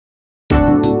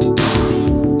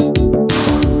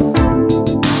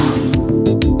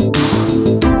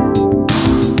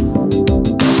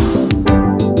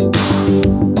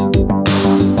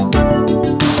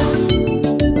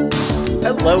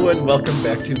Welcome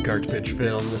back to Garbage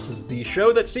Film. This is the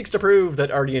show that seeks to prove that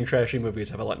arty and trashy movies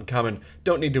have a lot in common,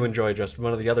 don't need to enjoy just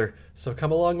one or the other, so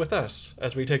come along with us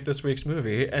as we take this week's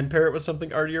movie and pair it with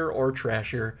something artier or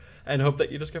trashier, and hope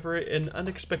that you discover an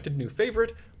unexpected new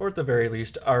favorite, or at the very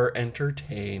least, are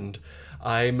entertained.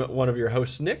 I'm one of your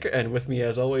hosts, Nick, and with me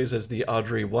as always is the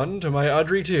Audrey 1 to my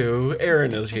Audrey 2,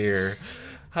 Aaron is here.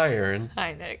 Hi, Aaron.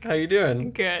 Hi, Nick. How you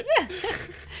doing? Good.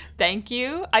 Thank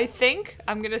you. I think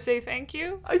I'm going to say thank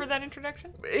you for that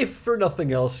introduction. If for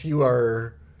nothing else, you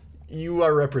are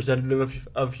representative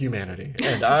of humanity,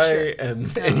 and I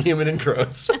am inhuman and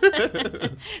gross.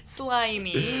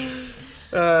 Slimy.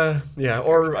 Yeah,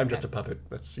 or I'm just a puppet.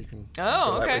 That's you can go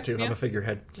that okay. way too. Yeah. I'm a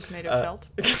figurehead. Just made of felt.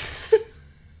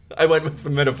 I went with the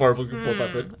metaphorical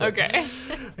puppet. Okay.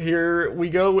 Here we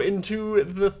go into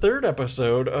the third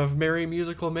episode of Merry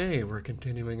Musical May. We're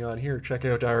continuing on here. Check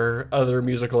out our other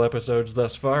musical episodes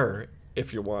thus far,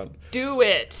 if you want. Do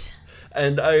it.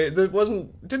 And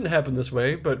didn't happen this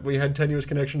way, but we had tenuous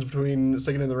connections between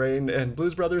Singin' in the Rain and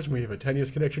Blues Brothers, and we have a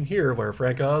tenuous connection here where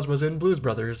Frank Oz was in Blues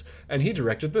Brothers, and he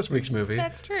directed this week's movie.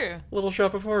 That's true. Little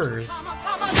Shop of Horrors.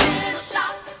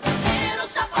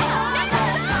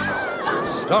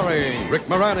 Starring Rick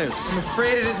Moranis, I'm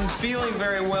afraid it isn't feeling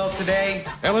very well today.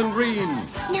 Ellen Green,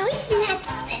 No, isn't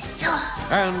that bizarre?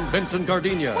 and Vincent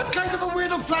Gardenia. What kind of a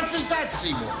weirdo plant is that,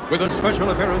 Seymour? With a special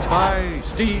appearance by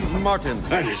Steve Martin.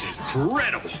 That is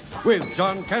incredible. With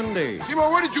John Candy Seymour,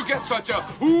 where did you get such a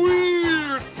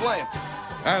weird plant?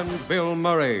 and Bill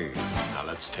Murray. Now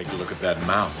let's take a look at that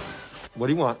mound. What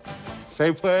do you want?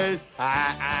 Say please.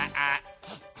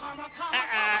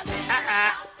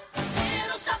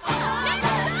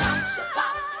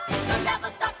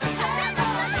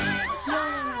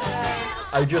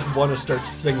 I just want to start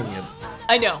singing it.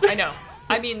 I know.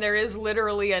 I mean, there is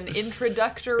literally an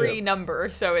introductory number,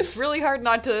 so it's really hard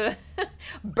not to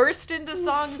burst into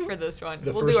song for this one.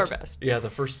 We'll do our best. Yeah, the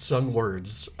first sung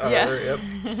words. Yeah.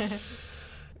 Yep.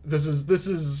 This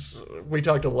is. We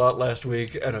talked a lot last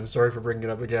week, and I'm sorry for bringing it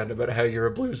up again about how you're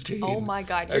a blues teen. Oh my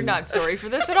God, you're not sorry for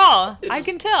this at all. I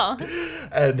can tell.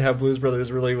 And how Blues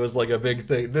Brothers really was like a big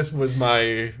thing. This was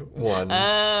my one.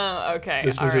 Oh, okay.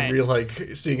 This was all a right. real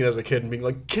like seeing it as a kid and being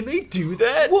like, can they do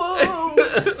that?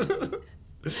 Whoa!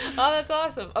 Oh, that's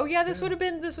awesome. Oh yeah, this would have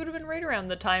been right around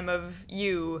the time of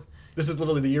you. This is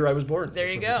literally the year I was born. There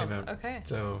this you movie go. came out. Okay.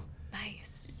 So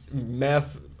Nice.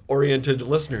 math-oriented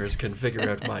listeners can figure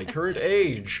out my current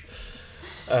age.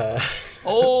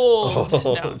 Old.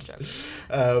 Old. No, I'm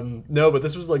joking. No, but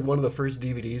this was like one of the first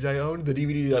DVDs I owned. The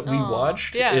DVD that we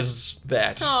watched yeah. is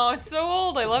that. Oh, it's so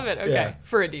old. I love it. Okay. Yeah.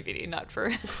 For a DVD, not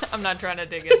for... I'm not trying to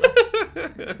dig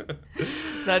in.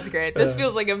 That's great. This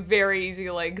feels like a very easy,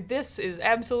 like, this is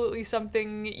absolutely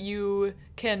something you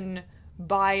can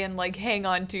buy and, like, hang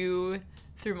on to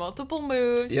through multiple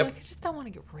moves. You're Yep. like, I just don't want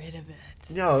to get rid of it.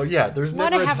 No, yeah, there's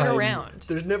Wanna never a have it time. around.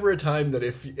 There's never a time that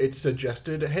if it's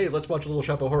suggested, hey, let's watch a Little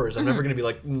Shop of Horrors, I'm never going to be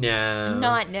like, no.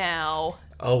 Not now.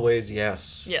 Always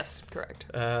yes. Yes, correct.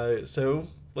 So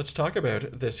let's talk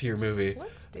about this here movie.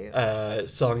 Let's do it.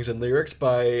 Songs and lyrics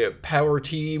by Power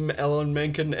Team, Alan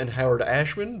Menken and Howard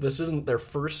Ashman. This isn't their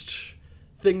first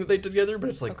thing that they did together, but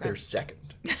it's like their second.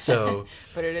 So,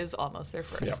 But it is almost their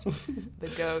first. yeah. The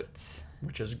goats.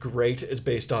 Which is great, is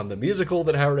based on the musical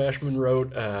that Howard Ashman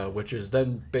wrote, which is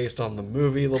then based on the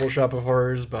movie Little Shop of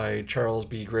Horrors by Charles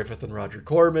B. Griffith and Roger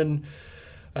Corman.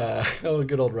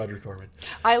 Good old Roger Corman.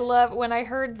 I love when I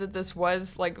heard that this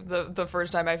was like the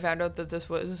first time I found out that this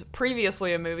was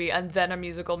previously a movie and then a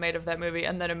musical made of that movie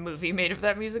and then a movie made of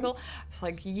that musical. It's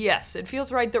like, yes, it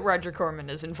feels right that Roger Corman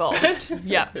is involved.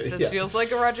 Yeah, this Yeah. feels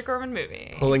like a Roger Corman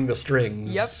movie. Pulling the strings.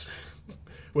 Yep.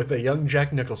 With a young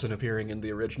Jack Nicholson appearing in the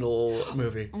original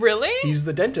movie. Really? He's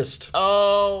the dentist.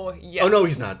 Oh, yes. Oh, no,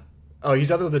 he's not. Oh,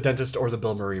 he's either the dentist or the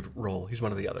Bill Murray role. He's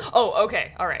one or the other. Oh,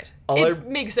 okay, all right. All It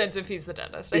makes sense if he's the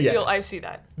dentist. Yeah. I see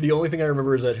that. The only thing I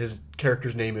remember is that his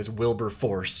character's name is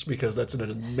Wilberforce, because that's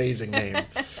an amazing name.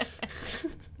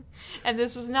 And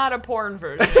this was not a porn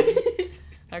version.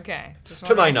 Okay. Just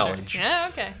To wanna my make sure. knowledge. Yeah,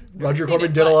 okay. Roger Seen Corman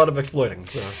it, did a but lot of exploiting,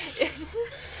 so.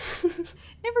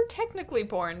 Never technically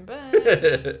porn,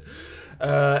 but...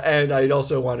 And I'd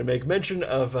also want to make mention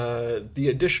of the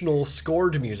additional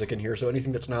scored music in here, so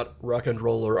anything that's not rock and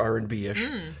roll or R&B-ish,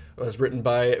 was written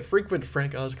by frequent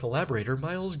Frank Oz collaborator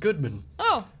Miles Goodman,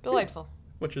 Oh, delightful.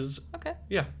 which is, Okay.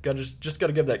 yeah, just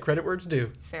gotta give that credit where it's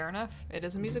due. Fair enough. It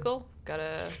is a musical.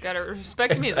 Gotta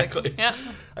respect Exactly. music. Yeah.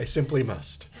 I simply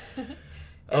must.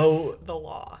 It's the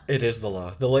law. It is the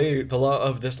law. The law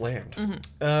of this land.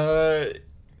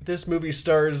 This movie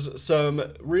stars some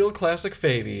real classic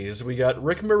favies. We got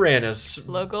Rick Moranis,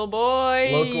 Local boy.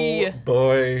 local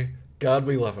boy, God,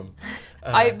 we love him.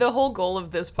 The whole goal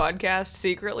of this podcast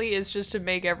secretly is just to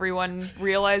make everyone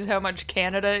realize how much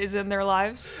Canada is in their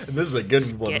lives. And this is a good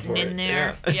one Getting for in it.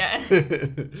 there. Yeah.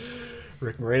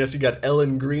 Rick Moranis, you got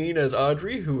Ellen Greene as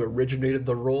Audrey, who originated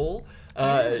the role.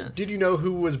 Yes. Did you know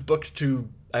who was booked to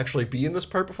actually be in this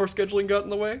part before scheduling got in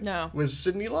the way? No. Was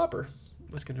Cyndi Lauper.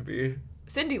 Was going to be...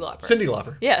 Cyndi Lauper. Cyndi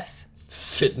Lauper. Yes.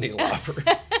 Cyndi Lauper.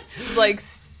 Like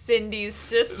Cindy's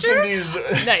sister? Cindy's...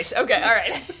 Nice. Okay, all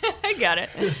right. I got it.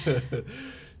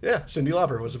 Yeah, Cyndi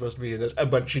Lauper was supposed to be in this,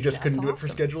 but she just couldn't do it for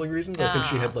awesome. scheduling reasons. I think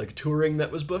she had like touring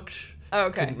that was booked. Oh,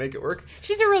 okay. Couldn't make it work.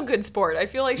 She's a real good sport. I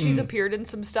feel like she's appeared in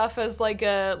some stuff as like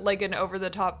an over the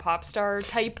top pop star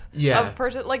type of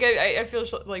person. Like I feel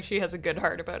like she has a good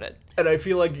heart about it. And I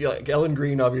feel like Ellen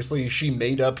Greene, obviously, she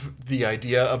made up the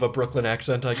idea of a Brooklyn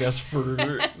accent, I guess, for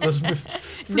this movie.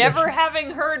 Never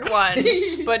having heard one,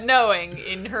 but knowing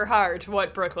in her heart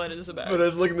what Brooklyn is about. But I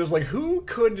was looking at this like, who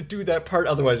could do that part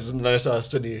otherwise? And then I saw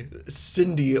Cyndi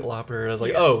Lauper, and I was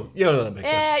like, oh, that makes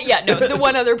sense. Yeah, no, the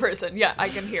one other person. Yeah, I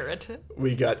can hear it.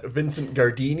 We got Vincent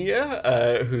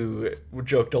Gardenia, who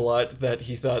joked a lot that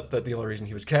he thought that the only reason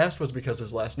he was cast was because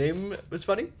his last name was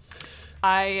funny.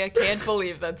 I can't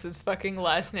believe that's his fucking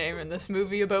last name in this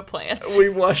movie about plants. We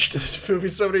watched this movie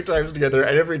so many times together,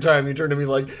 and every time he turned to me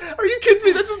like, are you kidding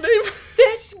me? That's his name?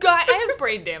 This guy, I have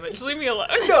brain damage. Leave me alone.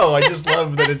 No, I just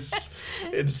love that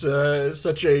it's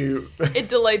such a... It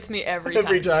delights me every time.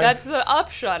 Every time. That's the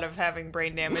upshot of having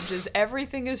brain damage, is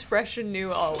everything is fresh and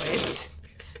new always.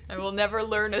 I will never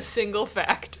learn a single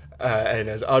fact. And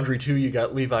as Audrey 2, you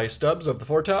got Levi Stubbs of the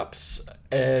Four Tops,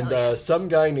 and some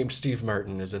guy named Steve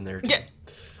Martin is in there too. Yeah.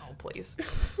 Oh, please.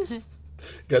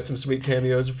 Got some sweet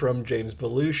cameos from James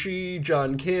Belushi,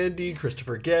 John Candy,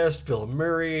 Christopher Guest, Bill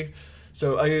Murray.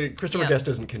 So Christopher Guest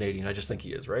isn't Canadian. I just think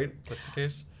he is, right? That's the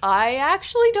case? I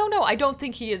actually don't know. I don't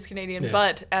think he is Canadian, Yeah.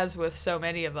 but as with so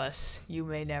many of us, you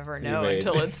may never know may.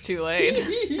 until it's too late.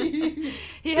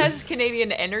 He has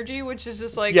Canadian energy, which is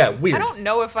just like, weird. I don't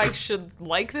know if I should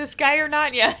like this guy or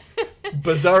not yet.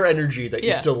 Bizarre energy that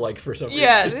you Yeah. still like for some reason.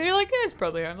 Yeah, you're like, it's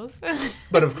probably harmless.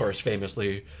 But of course,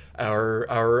 famously,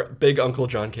 our big uncle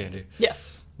John Candy.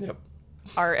 Yes. Yep.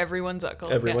 Our everyone's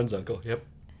uncle. Everyone's uncle, yep.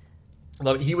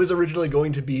 He was originally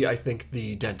going to be, I think,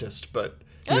 the dentist, but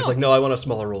he was like, no, I want a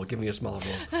smaller role. Give me a smaller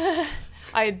role.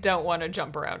 I don't want to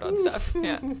jump around on stuff.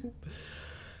 Yeah.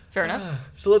 Fair enough.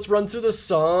 So let's run through the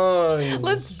songs.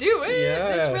 Let's do it.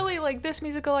 Yeah. This really, this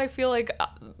musical, I feel like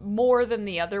more than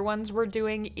the other ones we're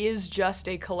doing is just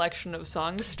a collection of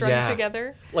songs strung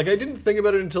together. Like, I didn't think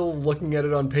about it until looking at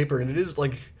it on paper, and it is,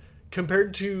 like,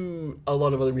 compared to a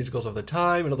lot of other musicals of the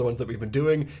time and other ones that we've been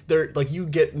doing, they're, like, you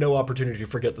get no opportunity to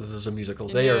forget that this is a musical.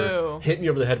 They are hitting you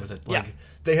over the head with it. Like,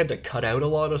 they had to cut out a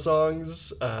lot of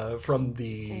songs from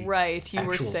the Right, you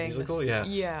were actual saying musical. this. Yeah.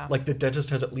 Yeah. Like, The Dentist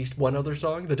has at least one other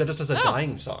song. The Dentist has a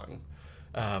dying song.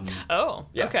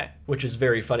 Okay. Which is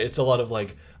very funny. It's a lot of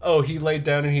like, oh, he laid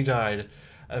down and he died.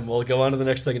 And we'll go on to the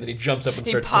next thing, and then he jumps up and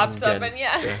He starts pops singing up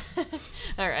again. and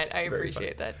All right, I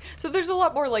appreciate that. So there's a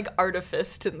lot more like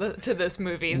artifice to this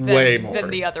movie Way more. than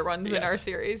the other ones in our Yes.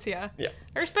 series. Yeah. Yeah.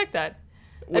 I respect that.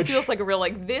 Which- It feels like a real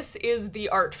this is the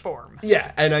art form.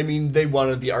 Yeah, and I mean, they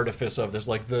wanted the artifice of this.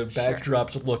 Like, the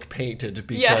backdrops look painted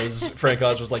because Frank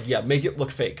Oz was like, yeah, make it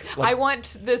look fake. Like, I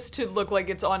want this to look like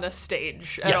it's on a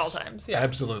stage at all times. Yeah.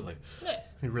 Absolutely. Nice.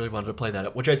 He really wanted to play that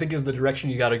up, which I think is the direction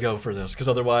you got to go for this, because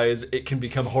otherwise it can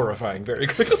become horrifying very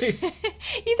quickly.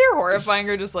 Either horrifying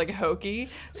or just like hokey.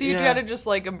 So you Yeah. gotta just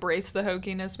like embrace the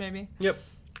hokiness maybe. Yep.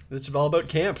 It's all about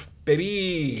camp,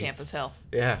 baby. Camp as hell.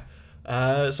 Yeah.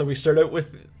 So we start out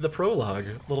with the prologue,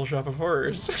 Little Shop of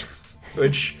Horrors,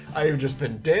 which I've just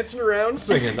been dancing around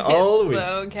singing all week.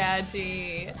 So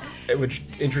catchy. Which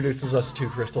introduces us to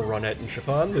Crystal, Ronette, and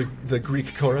Chiffon, the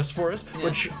Greek chorus for us.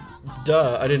 Which,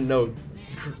 I didn't know.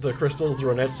 The Crystals, the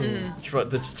Ronettes, and Chiffon,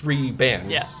 that's 3 bands.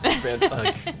 Yeah.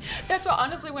 That's what,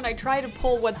 honestly, when I try to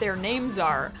pull what their names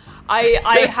are,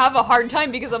 I have a hard time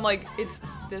because I'm like, it's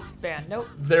this band. Nope.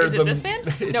 Is it this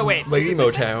band? It's No, wait. Lady is it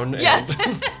this Motown. band? Yeah.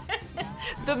 And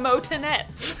The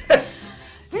Motonettes.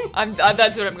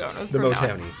 That's what I'm going with. the from now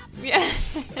on. Motownies. Yeah.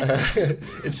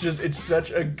 It's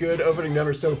such a good opening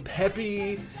number, so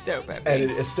peppy. So peppy. And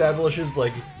it establishes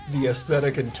like the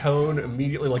aesthetic and tone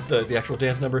immediately, like the actual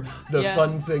dance number. The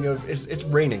fun thing of it's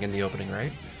raining in the opening,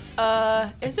 right?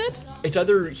 Is it? It's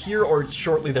either here or it's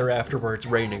shortly thereafter where it's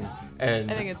raining.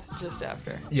 And I think it's just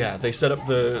after. yeah, they set up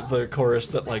the chorus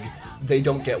that like they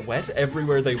don't get wet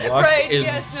everywhere they walk. Right, is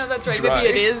yes, no, that's right. dry.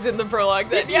 Maybe it is in the prologue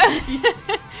then. Yeah.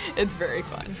 It's very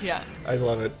fun. Yeah. I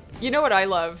love it. You know what I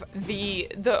love? The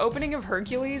opening of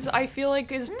Hercules, I feel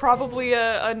like, is probably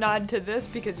a nod to this,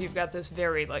 because you've got this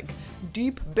very, like,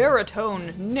 deep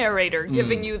baritone narrator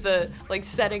giving you the, like,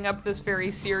 setting up this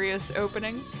very serious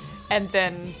opening, and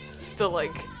then the,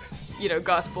 like, you know,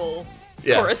 gospel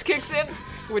chorus kicks in,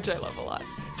 which I love a lot.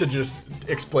 To just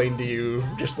explain to you,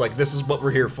 just like, this is what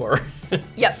we're here for.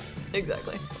 Yep,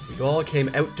 exactly. We all came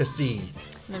out to sea.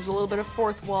 And there's a little bit of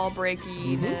fourth wall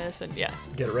breakiness, and yeah.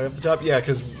 Get it right off the top? Yeah,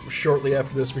 because shortly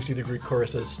after this, we see the Greek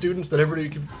chorus as students that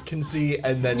everybody can see,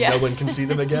 and then no one can see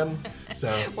them again.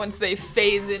 So once they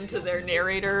phase into their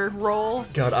narrator role.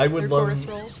 God, I would their love chorus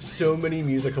roles. so many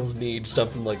musicals need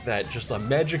something like that. Just a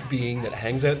magic being that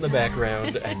hangs out in the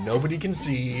background and nobody can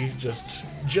see, just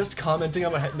commenting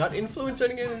on what, not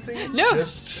influencing anything. No,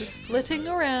 just flitting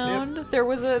around. Yep. There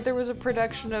was a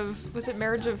production of, was it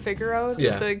Marriage of Figaro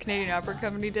that the Canadian Opera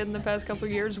Company did in the past couple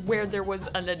of years, where there was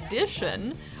an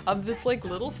addition of this like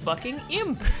little fucking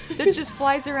imp that just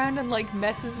flies around and like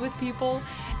messes with people,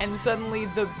 and suddenly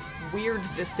the weird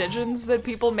decisions that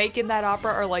people make in that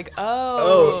opera are like,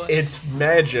 oh it's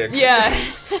magic.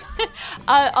 Yeah.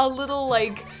 A little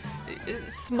like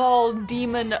small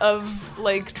demon of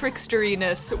like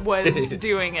tricksteriness was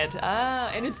doing it.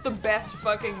 And it's the best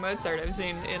fucking Mozart I've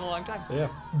seen in a long time. Yeah,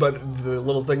 but the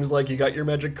little things like you got your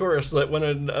magic chorus that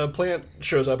when a plant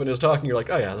shows up and is talking, you're like,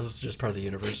 oh yeah, this is just part of the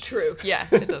universe. True, yeah,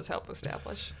 it does help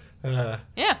establish.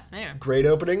 Yeah, anyway. Great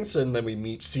openings, and then we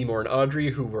meet Seymour and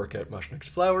Audrey, who work at Mushnick's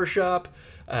Flower Shop,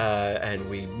 and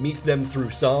we meet them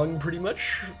through song, pretty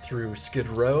much, through Skid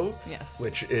Row, yes,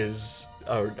 which is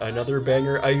another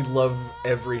banger. I love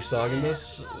every song in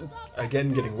this.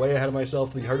 Again, getting way ahead of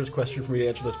myself, the hardest question for me to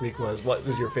answer this week was, what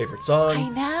was your favorite song? I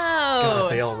know!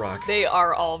 God, they all rock. They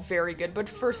are all very good, but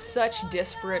for such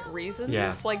disparate reasons.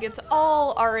 Yeah. Like, it's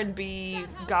all R&B,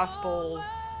 gospel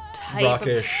type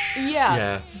rockish,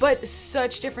 yeah, but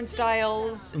such different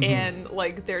styles, and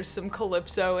like there's some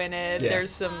calypso in it, there's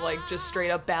some like just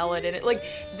straight up ballad in it, like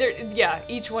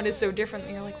each one is so different,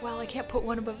 and you're like, well, I can't put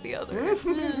one above the other.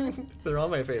 They're all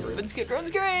my favorite. But Skid Row's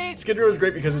great. Skid Row is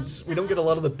great because we don't get a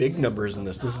lot of the big numbers in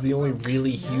this. This is the only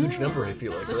really huge number, I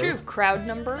feel like. That's right? true. Crowd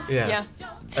number. Yeah.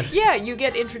 Yeah, you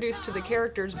get introduced to the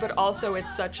characters, but also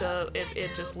it's such it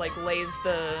just like lays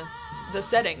the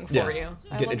setting for you.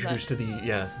 I get love introduced that.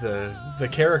 to the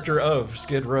character of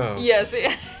Skid Row. Yes,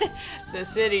 the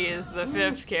city is the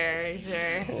fifth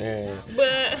character. Yeah.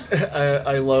 But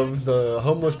I love the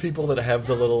homeless people that have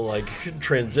the little like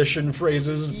transition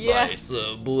phrases. Yeah. Buy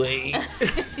Subway.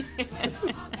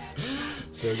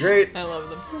 So great. I love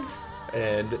them.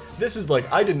 And this is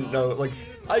like, I didn't know, like,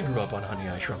 I grew up on Honey,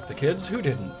 I Shrunk the Kids. Who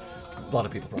didn't? A lot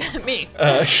of people probably. Me.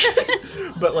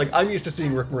 But like, I'm used to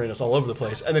seeing Rick Moranis all over the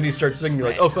place, and then he starts singing, you're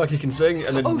like, oh fuck, he can sing,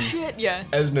 and then Oh shit, yeah.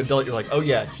 as an adult, you're like, oh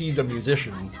yeah, he's a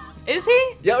musician. Is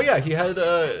he? Yeah, oh yeah,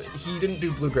 he didn't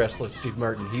do bluegrass like Steve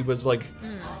Martin. He was like,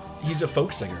 he's a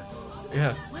folk singer.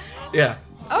 Yeah. What? Yeah.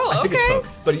 Oh, I think it's okay. folk.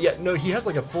 But yeah, no, he has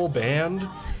like a full band.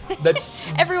 That's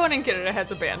Everyone in Canada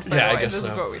has a band, by the way. I guess This so.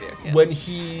 is what we do. Yeah. When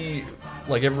he,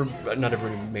 like not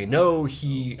everyone may know,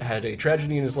 he had a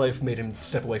tragedy in his life, made him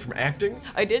step away from acting.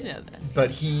 I did know that. But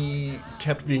he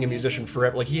kept being a musician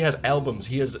forever. Like, he has albums.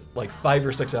 He has like 5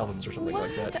 or 6 albums or something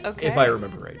like that. Okay. If I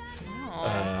remember right.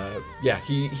 Yeah,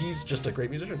 he's just a great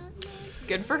musician.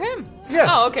 Good for him. Yes.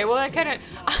 Oh, okay. Well, that kind of.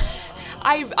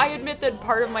 I admit that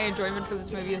part of my enjoyment for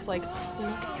this movie is like,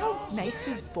 look at how nice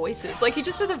his voice is. Like, he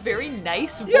just has a very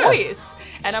nice voice.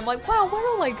 And I'm like, wow,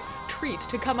 what a like treat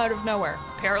to come out of nowhere.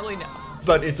 Apparently no.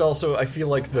 But it's also, I feel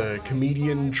like the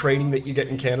comedian training that you get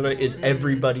in Canada is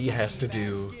everybody has to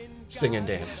do sing and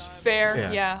dance.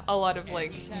 Fair, yeah. A lot of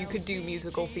like, you could do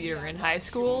musical theater in high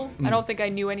school. I don't think I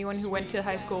knew anyone who went to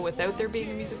high school without there being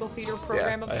a musical theater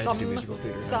program I of had to some do musical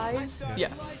theater in high school. size. Yeah.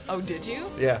 Oh, did you?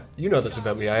 Yeah, you know this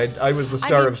about me. I was the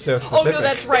star of South Pacific. Oh no,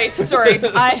 that's right. Sorry,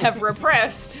 I have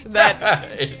repressed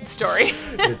that story.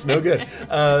 It's no good.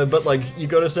 But like, you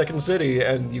go to Second City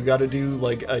and you got to do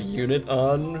like a unit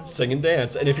on sing and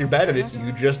dance, and if you're bad at it,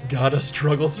 you just gotta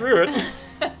struggle through it.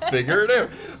 Figure it out.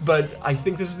 But I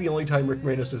think this is the only time Rick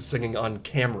Moranis is singing on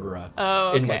camera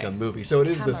in like a movie. So it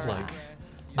is this like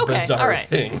bizarre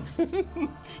thing.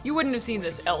 You wouldn't have seen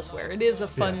this elsewhere. It is a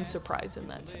fun surprise in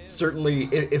that sense. Certainly,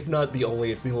 if not the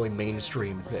only, it's the only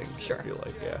mainstream thing. Sure. I feel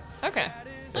like, Okay.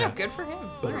 Yeah. Oh, good for him.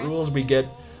 But All right. rules we get.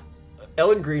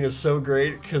 Ellen Greene is so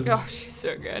great because Oh, she's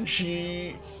so good.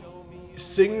 she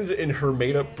sings in her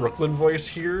made-up Brooklyn voice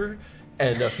here,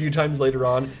 and a few times later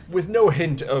on, with no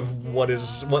hint of what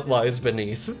lies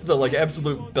beneath. The like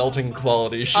absolute belting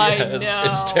quality she has. know.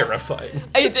 It's terrifying.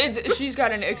 She's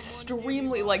got an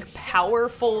extremely like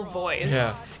powerful voice.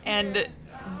 Yeah. And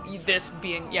this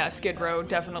being, Skid Row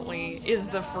definitely is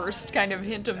the first kind of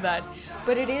hint of that.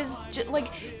 But it is, like,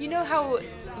 you know how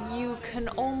you can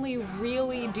only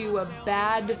really do a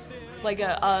bad, like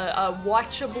a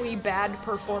watchably bad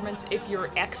performance if you're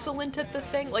excellent at the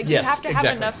thing? Like, Yes, you have to have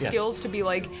exactly, enough yes. skills to be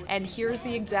like, and here's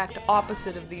the exact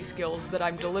opposite of these skills that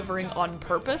I'm delivering on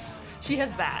purpose. She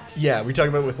has that. Yeah, we talk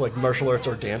about with like martial arts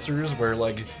or dancers where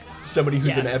like somebody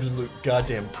who's an Yes. absolute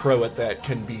goddamn pro at that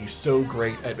can be so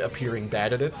great at appearing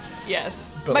bad at it.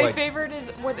 Yes. But, My like- favorite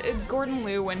is Gordon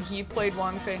Liu when he played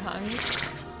Wong Fei Hung.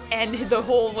 And the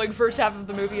whole like first half of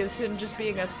the movie is him just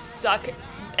being a suck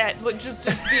at like just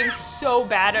being so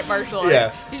bad at martial arts.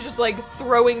 Yeah. He's just like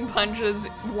throwing punches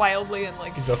wildly and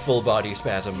like He's a full body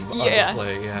spasm on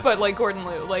display, yeah. But like Gordon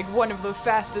Liu, like one of the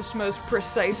fastest, most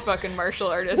precise fucking martial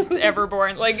artists ever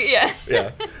born. Like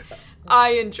Yeah. I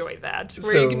enjoy that.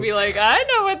 Where So- you can be like, I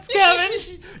know what's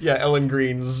coming. Yeah, Ellen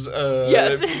Green's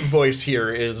Yes. voice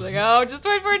here is... Like, oh, just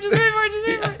wait for it, just wait for it, just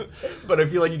wait for it. But I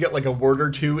feel like you get like a word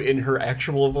or two in her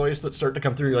actual voice that start to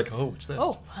come through. You're like, oh, what's this?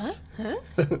 Oh, huh?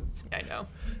 I know.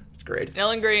 It's great.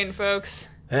 Ellen Green, folks.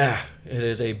 Yeah, it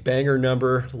is a banger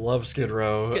number. Love Skid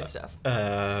Row. Good stuff.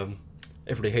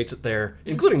 Everybody hates it there,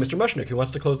 including Mr. Mushnick, who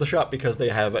wants to close the shop because they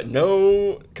have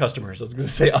no customers. I was going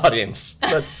to say audience.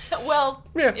 But, Well,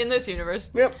 Yeah. in this universe.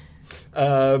 yep.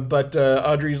 But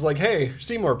Audrey's like, hey,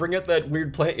 Seymour, bring out that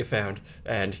weird plant you found.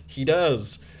 And he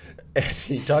does. And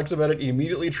he talks about it. He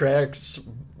immediately tracks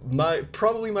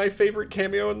probably my favorite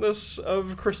cameo in this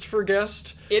of Christopher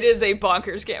Guest. It is a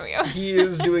bonkers cameo. He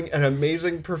is doing an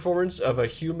amazing performance of a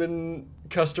human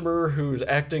customer who's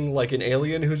acting like an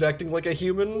alien who's acting like a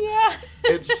human. Yeah.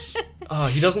 It's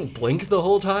he doesn't blink the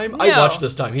whole time. No. I watched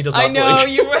this time. He does not I know, blink.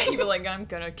 you were like, I'm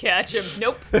gonna catch him.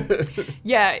 Nope.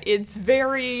 Yeah, it's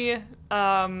very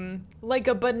like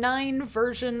a benign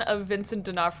version of Vincent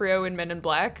D'Onofrio in Men in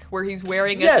Black, where he's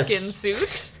wearing a Yes. skin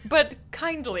suit, but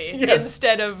kindly Yes.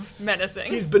 instead of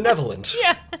menacing. He's benevolent.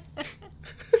 Yeah.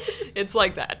 It's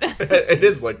like that. It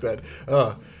is like that.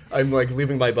 I'm like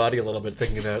leaving my body a little bit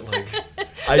thinking about like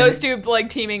Those two like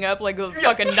teaming up like the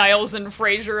fucking Niles and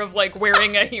Fraser of like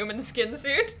wearing a human skin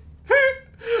suit.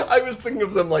 I was thinking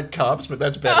of them like cops, but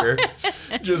that's better.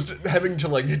 Just having to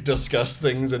like discuss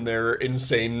things in their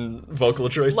insane vocal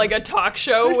choices. Like a talk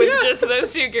show with just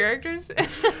those two characters.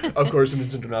 Of course,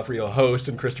 Vincent D'Onofrio hosts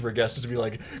and Christopher Guest is to be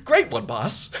like, great one,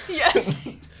 boss.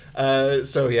 Yeah.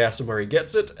 So Murray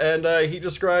gets it, and he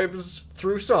describes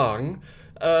through song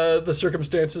the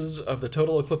circumstances of the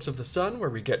total eclipse of the sun, where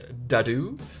we get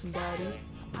Dadu.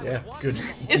 Yeah, good.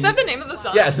 Is that the name of the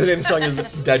song? Yeah, the name of the song is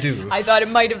Dadu. I thought it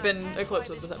might have been Eclipse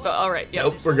of the Sun, but all right, yeah.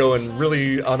 Nope, we're going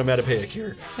really onomatopoeic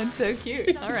here, That's so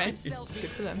cute. All right, good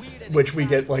for them. which we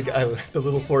get like the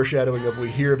little foreshadowing of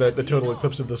we hear about the total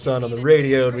eclipse of the sun on the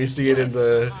radio, and we see it in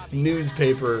the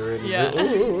newspaper. And Yeah.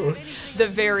 ooh. The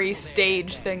very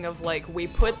stage thing of like, we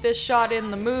put this shot in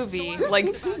the movie, like,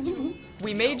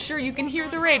 we made sure you can hear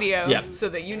the radio, Yeah. so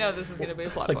that you know this is going to be a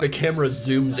plot Like the point. camera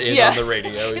zooms in Yeah. on the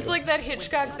radio. It's like that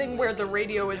Hitchcock thing where the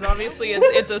radio is obviously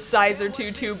it's a size or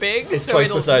two too big. it's so twice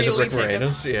it'll the size of really Rick pick up-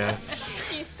 Moranis. Yeah.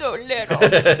 He's so little.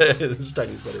 This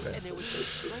tiny's better best.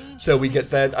 So we get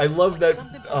that. I love that.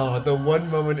 Oh, the one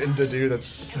moment in Dadu that's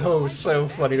so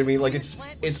funny to me. Like it's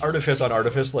artifice on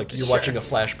artifice. Like you're watching a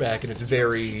flashback, and it's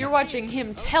very. You're watching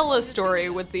him tell a story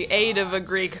with the aid of a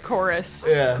Greek chorus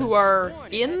Yeah. who are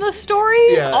in the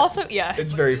story. Yeah. Also, yeah.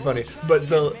 It's very funny. But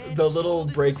the little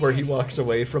break where he walks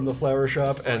away from the flower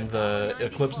shop and the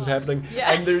eclipse is happening,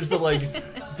 Yeah. and there's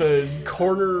the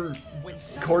corner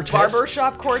quartet.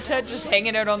 Barbershop quartet just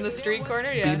hanging out on the street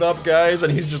corner. Yeah. Bebop guys,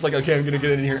 and he's just like, okay, I'm gonna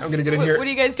get in here. I'm gonna get in here. What are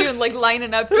you guys doing? Like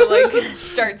lining up to like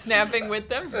start snapping with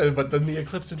them? But then the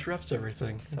eclipse interrupts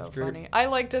everything. So That's great. funny. I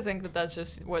like to think that that's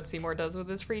just what Seymour does with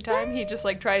his free time. He just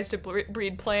like tries to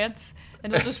breed plants,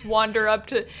 and he'll just wander up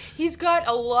to. He's got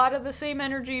a lot of the same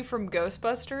energy from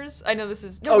Ghostbusters. I know this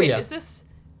is. No, Oh, wait, yeah. is this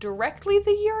directly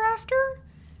the year after?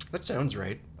 That sounds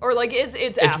right. Or like it's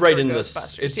It's after right in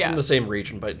Ghostbusters. this. It's yeah. in the same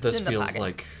region, but this in the feels pocket.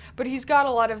 like But he's got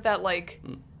a lot of that like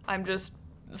I'm just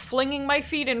flinging my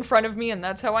feet in front of me and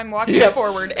that's how I'm walking Yep.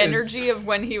 forward It's- energy of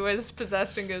when he was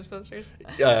possessed in Ghostbusters.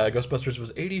 Ghostbusters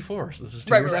was '84, so this is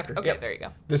 2 years after. Okay, Yep. there you go.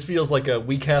 This feels like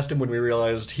we cast him when we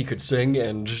realized he could sing,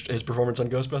 and his performance on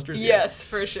Ghostbusters. Yeah. Yes,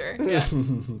 for sure. Yeah.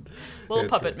 Little It's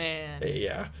puppet great. man.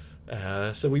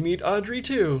 Yeah. So we meet Audrey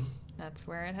too That's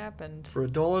where it happened. for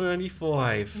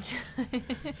 $1.95.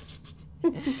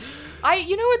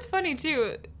 You know what's funny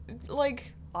too?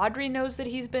 Like Audrey knows that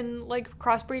he's been like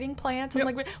crossbreeding plants and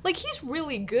like he's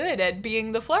really good at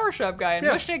being the flower shop guy, and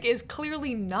Mushnick is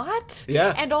clearly not.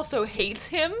 Yeah. And also hates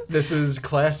him. This is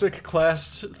classic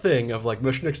class thing of like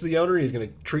Mushnick's the owner, he's gonna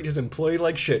treat his employee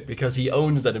like shit because he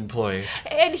owns that employee.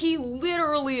 And he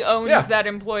literally owns that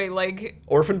employee, like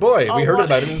Orphan Boy. We heard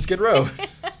about it in Skid Row.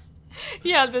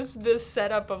 Yeah, this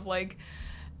setup of like,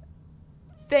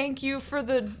 thank you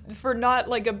for not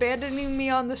like abandoning me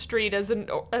on the street as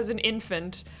an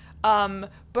infant,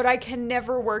 but I can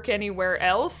never work anywhere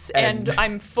else, and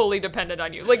I'm fully dependent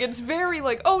on you. Like, it's very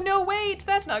like, oh no, wait,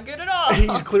 that's not good at all.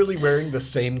 He's clearly wearing the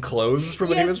same clothes from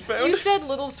when he was found. You said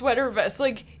little sweater vest.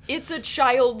 Like, it's a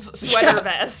child's sweater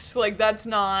vest. Like, that's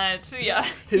not. Yeah,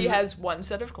 he has one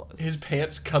set of clothes. His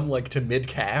pants come like to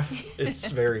mid-calf. It's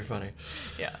very funny.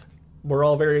 Yeah. We're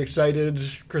all very excited.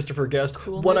 Christopher Guest.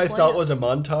 Cool what new I plant. thought was a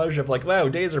montage of like, wow,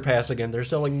 days are passing and they're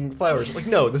selling flowers. Like,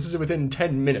 no, this is within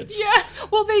 10 minutes. Yeah,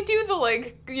 well, they do the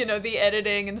like, you know, the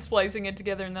editing and splicing it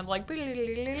together, and then like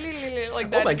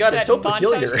that. Oh my god, it's so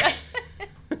peculiar.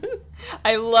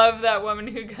 I love that woman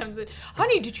who comes in.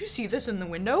 Honey, did you see this in the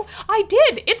window? I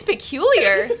did. It's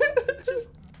peculiar.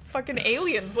 Just fucking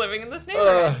aliens living in this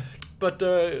neighborhood.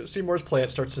 But Seymour's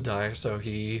plant starts to die, so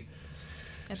he.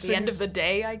 At the end of the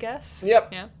day, I guess.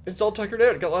 Yep. Yeah. It's all tuckered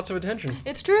out. It got lots of attention.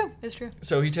 It's true. It's true.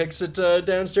 So he takes it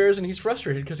downstairs and he's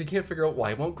frustrated because he can't figure out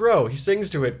why it won't grow. He sings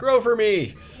to it, "Grow for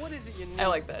me." I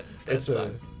like that. It's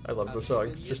I love the song.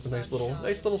 It's just a nice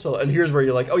little solo. And here's where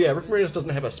you're like, oh yeah, Rick Moranis doesn't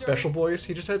have a special voice.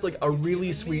 He just has like a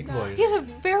really sweet voice. He has a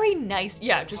very nice,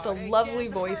 just a lovely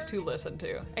voice to listen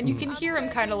to, and you can hear him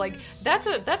kind of like that's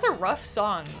a rough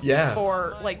song. Yeah.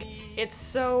 For like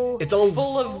it's all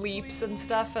full of leaps and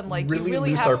stuff, and like really you really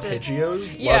loose have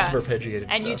arpeggios. to, Lots of arpeggiated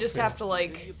and stuff. you just have to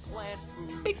like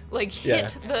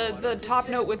hit the top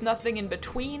note with nothing in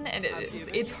between, and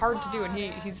it's hard to do, and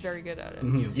he's very good at it.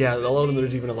 Mm-hmm. Yeah, a lot of them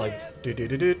there's even a like do do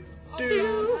do do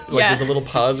do. Like Yeah. there's a little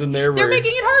pause in there They're where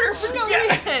making it harder for no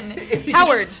reason. if you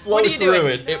Howard, just flow what are you through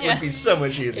doing? it would be so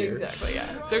much easier. Exactly,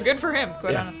 yeah. So good for him,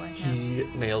 quite Yeah. honestly. Yeah. He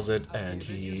nails it, and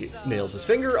he nails his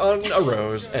finger on a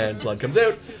rose, and blood comes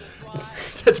out.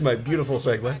 That's my beautiful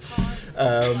segue.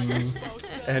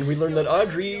 And we learn that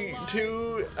Audrey,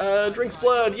 too, drinks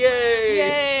blood. Yay!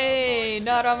 Yay!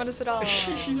 Not ominous at all.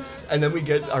 And then we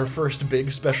get our first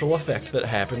big special effect that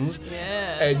happens.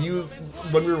 Yes. And you,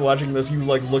 when we were watching this, you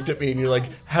like looked at me and you're like,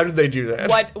 how did they do that?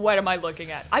 What am I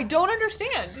looking at? I don't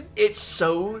understand. It's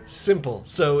so simple.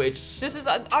 So it's... This is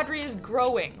Audrey is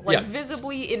growing, like Yeah.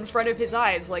 visibly in front of his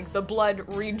eyes, like the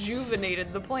blood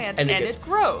rejuvenated the plant, And and it gets it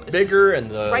grows bigger,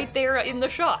 and the... right there in the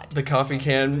shot. The coffee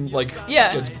can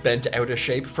gets bent out of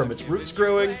shape from its roots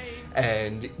growing,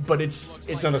 but it's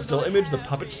not a still image. The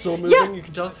puppet's still moving. Yeah. You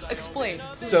can tell. Explain.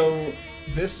 Please. So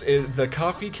this is the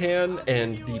coffee can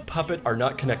and the puppet are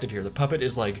not connected here. The puppet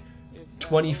is like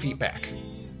 20 feet back.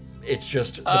 It's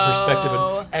just the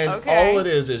perspective, and okay. all it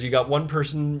is you got one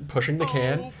person pushing the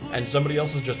can, and somebody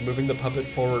else is just moving the puppet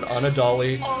forward on a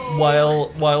dolly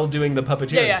while doing the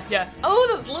puppeteering. Yeah. Oh,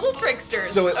 those little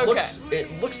tricksters. So it okay.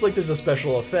 looks like there's a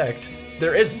special effect.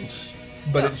 There isn't,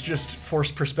 but No. it's just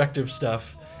forced perspective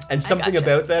stuff. And something gotcha.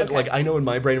 about that, Okay. like I know in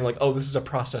my brain, I'm like, oh, this is a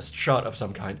processed shot of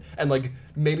some kind, and like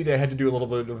maybe they had to do a little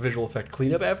bit of visual effect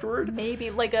cleanup afterward.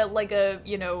 Maybe like a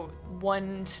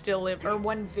one still or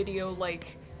one video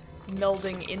like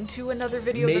melding into another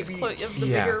video Maybe, that's of the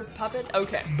yeah. bigger puppet.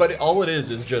 Okay. But all it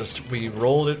is just we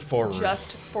rolled it forward.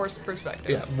 Just forced perspective.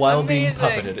 Yeah, while being Amazing.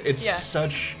 puppeted. It's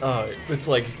such, it's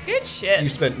like Good shit. you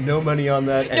spent no money on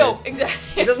that. And No,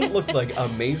 exactly. It doesn't look like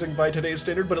amazing by today's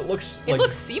standard, but it looks It like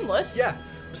looks seamless. yeah.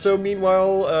 So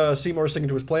meanwhile, Seymour's singing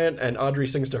to his plant, and Audrey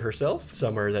sings to herself,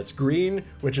 Summer That's Green,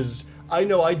 which is, I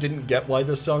know I didn't get why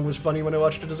this song was funny when I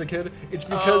watched it as a kid. It's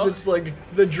because it's like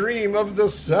the dream of the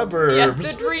suburbs.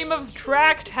 Yes, the dream of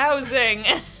tract housing.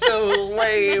 So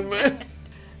lame.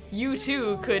 You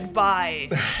too could buy.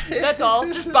 That's all.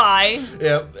 Just buy.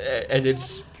 Yeah, and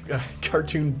it's a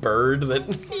cartoon bird that...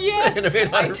 Yes,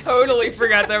 animated I on- totally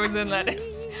forgot that was in that.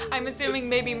 I'm assuming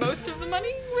maybe most of the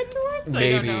money went towards.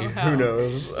 Maybe, I don't know how. who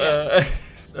knows?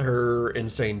 Her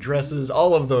insane dresses,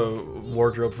 all of the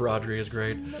wardrobe for Audrey is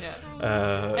great.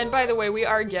 Yeah. And by the way, we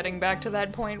are getting back to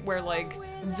that point where like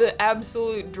the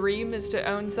absolute dream is to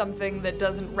own something that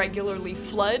doesn't regularly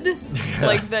flood.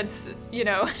 Like that's,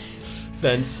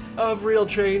 Fence of real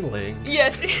chain link.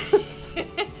 Yes.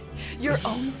 Your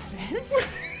own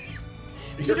fence?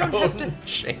 Your don't own have to-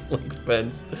 chain link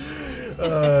fence.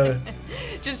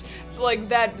 Just like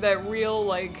that real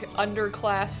like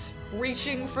underclass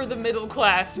reaching for the middle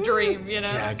class dream, you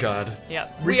know? Yeah, God. Yeah,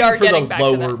 we Reaching are for getting the back to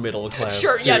lower that. middle class.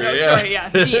 Sure, yeah, too, no, sorry, yeah.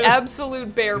 The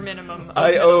absolute bare minimum of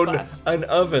I middle own class. an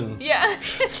oven. Yeah.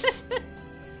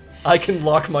 I can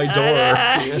lock my door.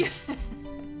 Yeah.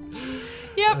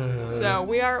 Yep. So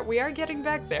we are getting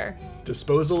back there.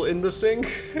 Disposal in the sink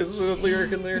is a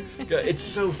lyric in there. God, it's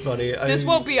so funny. This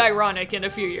won't be ironic in a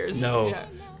few years. No. Yeah.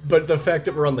 But the fact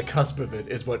that we're on the cusp of it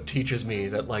is what teaches me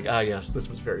that, like, yes, this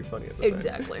was very funny at the time.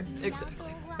 Exactly.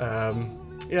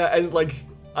 Yeah, and, like,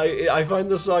 I find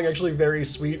this song actually very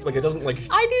sweet. Like, it doesn't, like,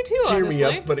 I do too, tear honestly.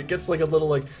 me up, but it gets, like, a little,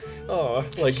 like, oh,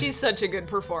 like... She's such a good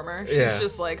performer. She's Yeah.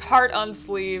 just like heart on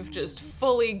sleeve, just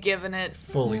fully giving it,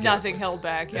 Fully give nothing held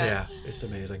back. Yeah. Yeah, it's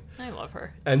amazing. I love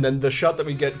her. And then the shot that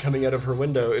we get coming out of her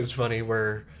window is funny,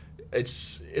 where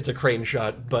it's a crane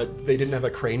shot, but they didn't have a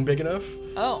crane big enough.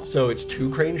 Oh. So it's 2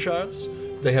 crane shots.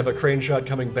 They have a crane shot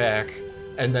coming back,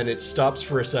 and then it stops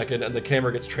for a second, and the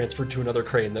camera gets transferred to another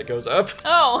crane that goes up.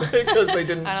 Oh. Because they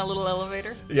didn't. On a little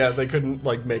elevator. Yeah, they couldn't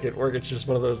like make it work. It's just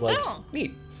one of those like Oh.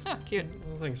 neat Oh, cute.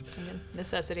 things.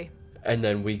 Necessity. And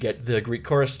then we get the Greek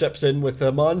chorus steps in with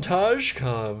a montage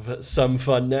of some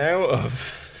fun now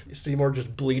of Seymour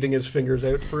just bleeding his fingers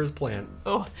out for his plant.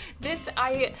 Oh, this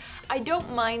I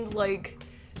don't mind like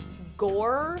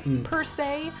gore per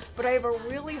se, but I have a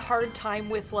really hard time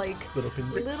with like Little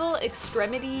pinpricks. little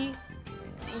extremity.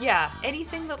 Yeah,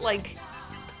 anything that like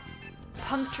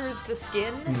punctures the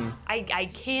skin. I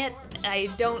can't. I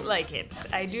don't like it.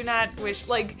 I do not wish.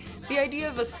 Like the idea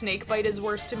of a snake bite is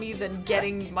worse to me than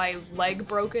getting my leg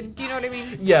broken. Do you know what I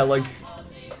mean? Yeah, like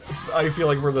I feel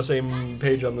like we're on the same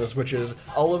page on this, which is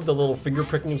all of the little finger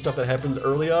pricking and stuff that happens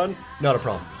early on, not a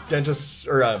problem. Dentists,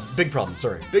 or big problem,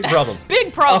 sorry. Big problem.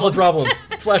 Big problem. Awful problem.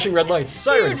 Flashing red lights,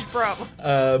 sirens. Huge problem.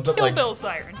 But Kill like Bill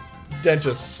siren.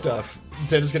 dentist stuff,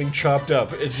 dentist getting chopped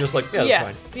up, it's just like, yeah, that's Yeah.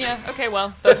 fine. Yeah. Okay.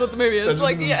 Well, that's what the movie is. That's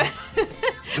what Like, the yeah.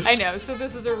 I know. So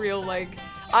this is a real like.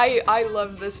 I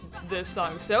love this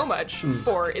song so much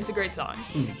for it's a great song,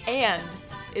 and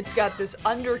it's got this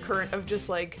undercurrent of just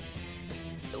like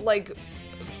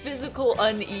physical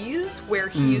unease where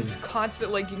he's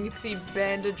constant, like you can see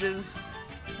bandages,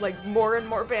 like more and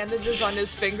more bandages on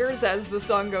his fingers as the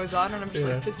song goes on, and I'm just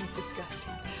Yeah. like, this is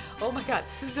disgusting. Oh my god,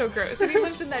 this is so gross. And he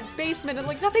lives in that basement and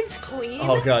like nothing's clean.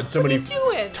 Oh god, so What many are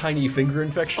you doing? tiny finger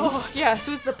infections. Oh yeah,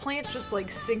 so is the plant just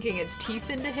like sinking its teeth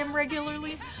into him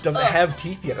regularly? Doesn't have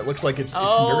teeth yet. It looks like it's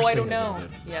Oh, nursing I don't a know. little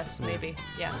bit. Yes, maybe.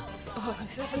 Yeah. Oh,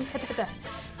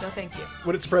 no, thank you.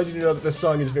 Would it surprise you to know that this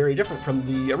song is very different from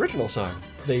the original song?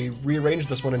 They rearranged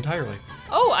this one entirely.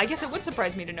 Oh, I guess it would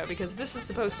surprise me to know because this is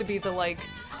supposed to be the like,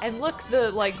 and look the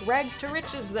like rags to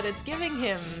riches that it's giving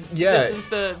him. Yeah. This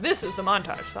is the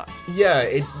montage song. Yeah,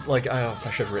 it like I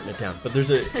should have written it down, but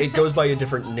it goes by a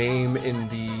different name in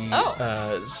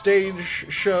the stage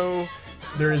show.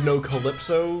 There is no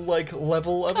calypso like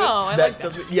level of it. Oh, I like that.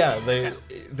 doesn't. Yeah,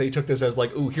 they took this as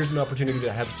like, ooh, here's an opportunity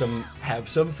to have some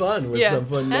fun with Yeah. some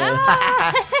fun.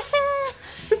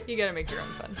 You gotta make your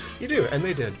own fun. You do, and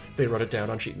they did. They wrote it down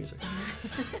on sheet music.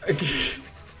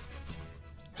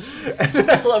 And then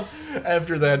I love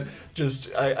after that.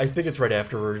 Just I think it's right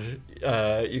afterward.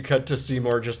 You cut to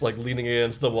Seymour just like leaning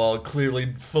against the wall,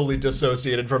 clearly fully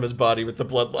dissociated from his body with the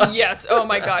blood loss. Yes. Oh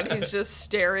my god, he's just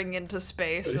staring into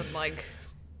space and like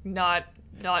not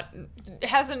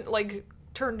hasn't like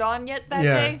turned on yet that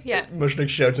day. Yeah. Mushnik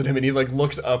shouts at him, and he like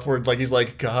looks upward, like he's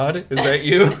like, "God, is that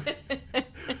you?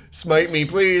 Smite me,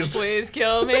 please." Please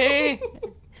kill me.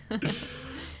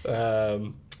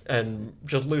 And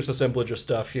just loose assemblage of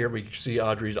stuff here. We see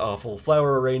Audrey's awful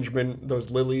flower arrangement, those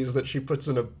lilies that she puts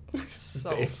in a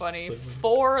So vase. funny. So-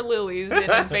 4 lilies in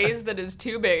a vase that is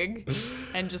too big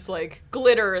and just like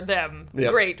glitter them.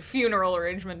 Yep. Great funeral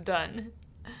arrangement done.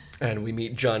 And we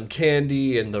meet John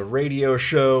Candy in the radio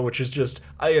show, which is just,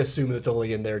 I assume it's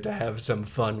only in there to have some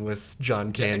fun with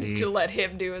John Candy. To let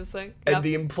him do his thing. And Yep.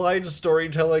 the implied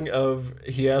storytelling of,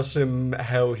 he asks him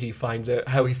how he found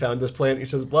this plant. He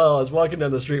says, well, I was walking down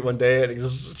the street one day and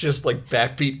he's just like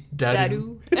backbeat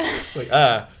dadu. Dadu. Like,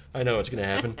 I know what's going to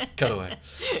happen. Cut away.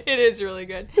 It is really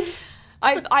good.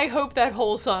 I hope that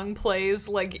whole song plays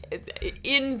like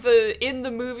in the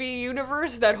movie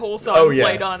universe. That whole song Oh, yeah.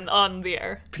 played on the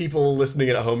air. People listening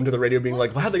at home to the radio being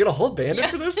like, wow, they got a whole band in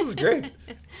for this? This is great.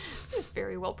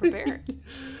 Very well prepared.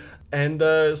 And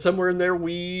somewhere in there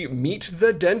we meet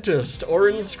the dentist,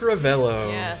 Orin Scrivello.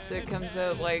 Yes, it comes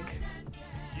out like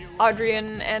Audrey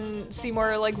and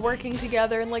Seymour are like working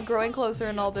together and like growing closer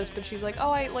and all this, but she's like, oh,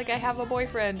 I have a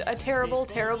boyfriend, a terrible,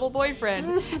 terrible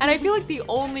boyfriend. And I feel like the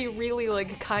only really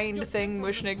like kind thing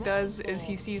Mushnik does is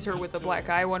he sees her with a black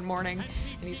eye one morning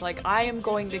and he's like, I am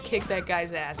going to kick that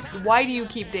guy's ass. Why do you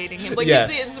keep dating him? Like,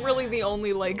 it's really the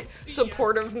only like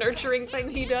supportive, nurturing thing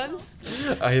he does.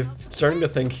 I'm starting to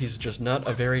think he's just not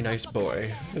a very nice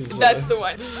boy. That's the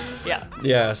one. Yeah.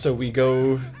 Yeah, so we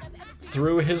go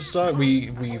through his song.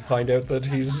 We find out that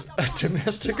he's a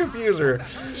domestic abuser.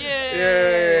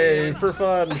 Yay! For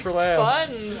fun, for laughs.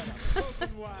 Funs.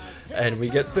 And we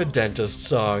get the dentist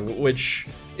song, which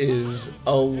is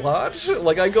a lot.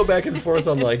 Like, I go back and forth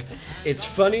on like, it's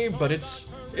funny, but it's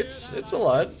a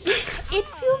lot. It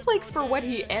feels like for what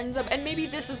he ends up, and maybe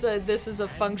this is a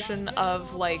function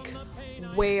of like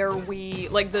where we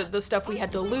like the stuff we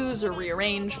had to lose or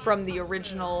rearrange from the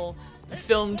original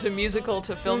film to musical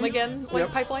to film again, like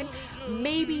pipeline.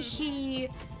 Maybe he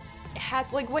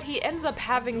has like what he ends up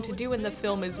having to do in the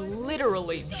film is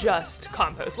literally just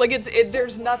compose. Like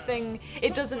there's nothing.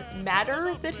 It doesn't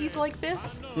matter that he's like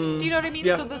this. Do you know what I mean?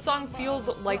 Yeah. So the song feels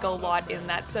like a lot in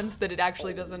that sense that it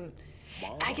actually doesn't.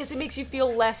 I guess it makes you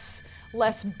feel less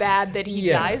bad that he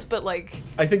dies, but like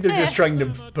I think they're just trying to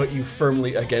put you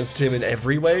firmly against him in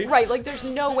every way. right, like there's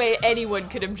no way anyone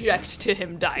could object to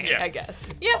him dying, I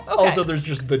guess. Yeah, okay. Also, there's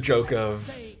just the joke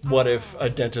of what if a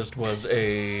dentist was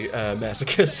a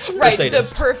masochist? right, or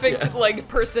sadist. the perfect like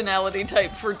personality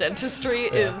type for dentistry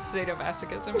is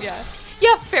sadomasochism.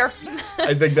 Yeah, fair.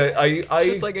 I think that I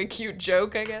Just like a cute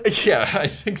joke, I guess. yeah, I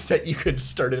think that you could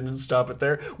start it and stop it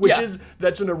there, which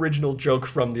that's an original joke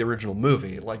from the original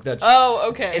movie. Like that's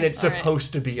okay. and it's all right.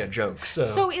 supposed to be a joke.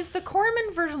 So is the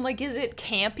Corman version like? Is it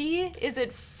campy? Is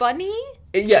it funny?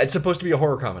 Yeah, it's supposed to be a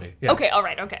horror comedy. Yeah. Okay, all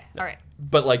right.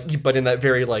 But in that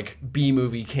very like B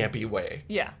movie campy way.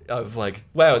 Yeah. Of like,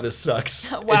 wow, this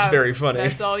sucks. Wow, It's very funny.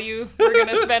 That's all you were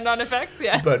gonna spend on effects,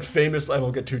 yeah. But famously, I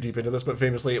won't get too deep into this, but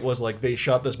famously it was like they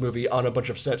shot this movie on a bunch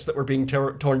of sets that were being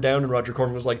torn down, and Roger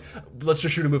Corman was like, let's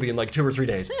just shoot a movie in like 2 or 3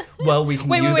 days. Well, we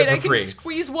can use it for I free. can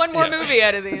squeeze one more movie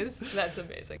out of these. That's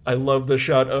amazing. I love the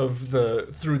shot of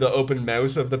through the open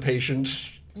mouth of the patient.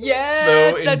 Yes, So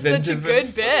that's such a inventive good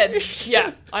and bit.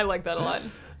 Yeah, I like that a lot.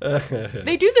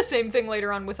 They do the same thing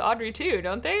later on with Audrey too,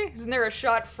 don't they? Isn't there a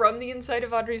shot from the inside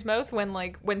of Audrey's mouth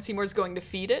when Seymour's going to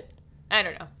feed it? I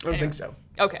don't know. I don't think so.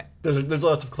 Okay. There's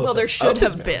lots of close-ups. Well, there should of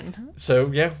his have mouth. been. So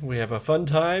yeah, we have a fun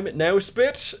time. Now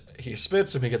spit. He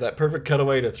spits, and we get that perfect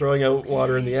cutaway to throwing out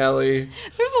water in the alley.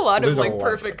 There's a lot of There's a like lot.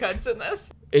 perfect cuts in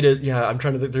this. It is, yeah. I'm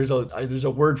trying to think. There's a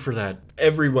word for that.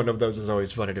 Every one of those is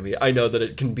always funny to me. I know that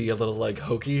it can be a little like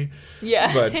hokey,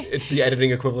 Yeah. but it's the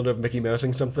editing equivalent of Mickey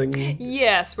Mousing something.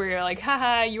 Yes, where you're like,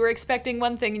 haha, you were expecting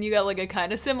one thing and you got like a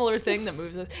kind of similar thing that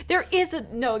moves.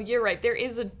 No, you're right. There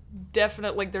is a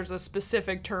definite, like there's a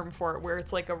specific term for it where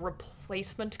it's like a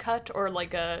replacement cut or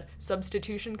like a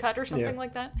substitution cut or something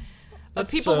like that.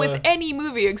 People with any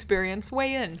movie experience,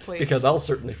 weigh in, please. Because I'll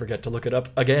certainly forget to look it up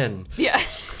again. Yeah.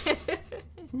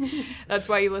 That's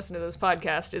why you listen to this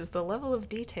podcast, is the level of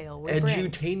detail we bring.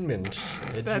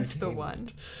 Edutainment. That's the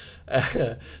one.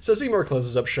 So Seymour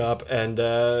closes up shop, and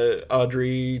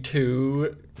Audrey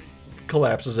too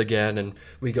collapses again, and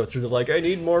we go through the like, I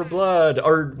need more blood,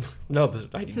 or no,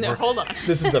 I need more. No, hold on.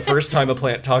 This is the first time a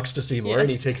plant talks to Seymour, Yes. and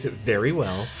he takes it very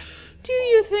well. Do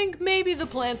you think maybe the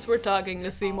plants were talking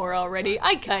to Seymour already?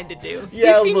 I kinda do.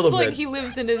 Yeah, a he seems little like bit. he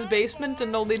lives in his basement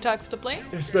and only talks to plants.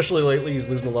 Especially lately, he's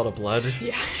losing a lot of blood.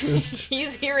 Yeah. Just-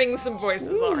 He's hearing some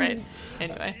voices, alright.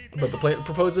 Anyway. But the plant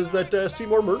proposes that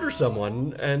Seymour murder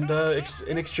someone, and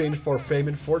in exchange for fame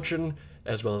and fortune,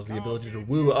 as well as the ability to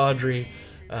woo Audrey.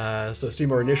 So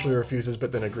Seymour initially refuses,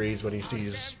 but then agrees when he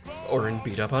sees Oren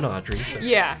beat up on Audrey. So.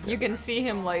 Yeah, you can see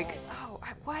him like,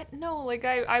 what? No, like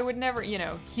I would never,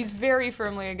 he's very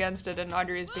firmly against it, and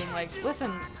Audrey is being like,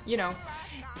 listen,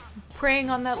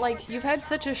 preying on that, like, you've had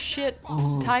such a shit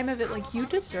time of it, like, you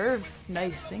deserve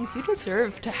nice things, you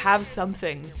deserve to have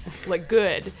something, like,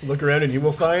 good. Look around and you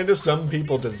will find some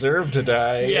people deserve to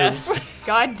die. Yes.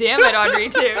 God damn it, Audrey,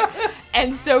 too.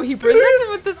 And so he presents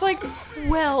him with this, like,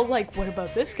 well, like, what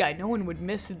about this guy? No one would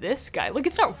miss this guy. Like,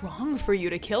 it's not wrong for you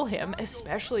to kill him,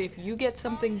 especially if you get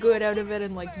something good out of it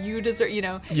and, like, you deserve,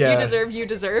 you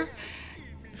deserve.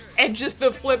 And just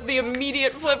the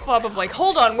immediate flip-flop of, like,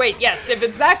 hold on, wait, yes, if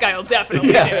it's that guy, I'll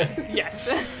definitely do it. Yes.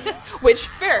 Which,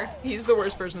 fair, he's the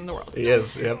worst person in the world. He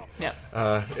is, yep. Yep.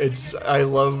 I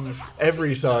love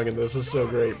every song in this, is so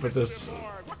great, but this,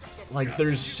 like,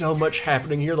 there's so much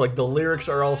happening here. Like, the lyrics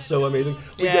are all so amazing.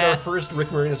 We get Yeah. our first Rick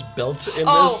Moranis belt in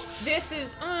Oh, this. this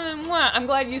is, I'm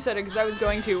glad you said it because I was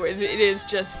going to. It is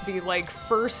just the like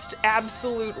first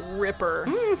absolute ripper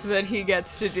that he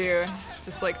gets to do.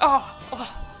 Just like,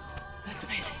 oh, that's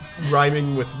amazing.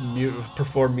 Rhyming with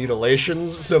perform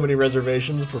mutilations. So many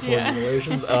reservations, perform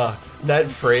mutilations. That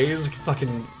phrase,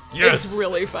 fucking yes. It's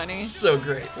really funny. So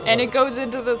great. And it goes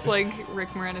into this, like, Rick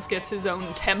Moranis gets his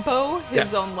own tempo,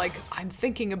 his own, like, I'm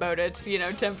thinking about it,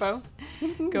 tempo.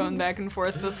 Going back and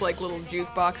forth, this, like, little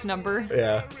jukebox number.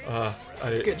 Yeah.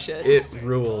 It's good shit. It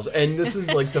rules. And this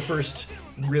is, like, the first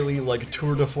really, like,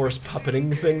 tour de force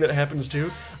puppeting thing that happens,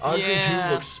 too. Audrey, too,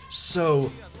 looks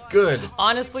so good.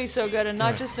 Honestly, so good, and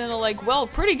not just in a, like, well,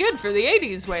 pretty good for the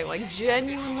 80s way, like,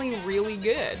 genuinely really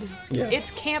good. Yeah.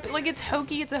 It's camp, like, it's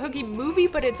hokey, it's a hokey movie,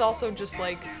 but it's also just,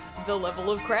 like, the level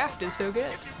of craft is so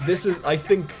good. This is, I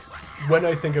think, when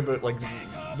I think about, like,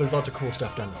 there's lots of cool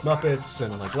stuff done with Muppets,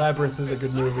 and, like, Labyrinth is a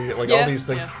good movie, like, all these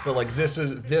things, but, like,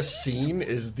 this scene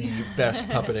is the best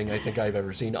puppeting I think I've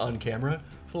ever seen on camera.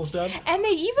 Full stop. And they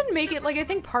even make it, like, I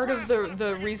think part of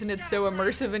the reason it's so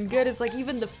immersive and good is, like,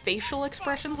 even the facial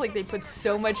expressions, like, they put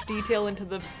so much detail into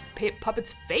the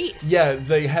puppet's face. Yeah,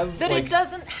 they have, that like, it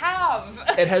doesn't have.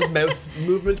 It has mouth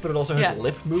movements, but it also has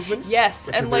lip movements. Yes,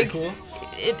 which and, are very like, cool.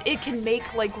 it can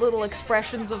make, like, little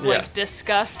expressions of, like,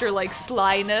 disgust or, like,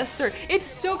 slyness, or, it's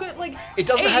so good, like... It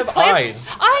doesn't have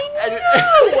eyes. I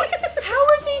know! How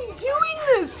are they doing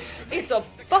this? It's a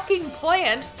fucking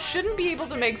plant, shouldn't be able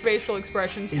to make facial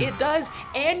expressions. It does,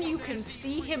 and you can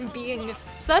see him being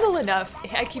subtle enough,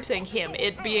 I keep saying him,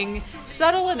 it being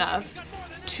subtle enough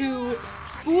to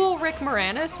fool Rick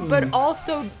Moranis, but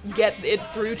also get it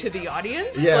through to the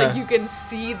audience. Yeah. Like, you can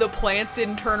see the plant's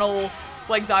internal,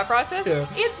 like, thought process. Yeah.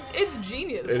 It's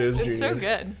genius. It is It's genius.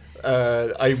 so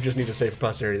good. I just need to say for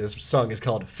posterity, this song is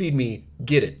called Feed Me,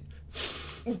 Get It.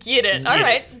 Get it. All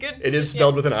right, good. It is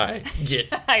spelled with an I. Get.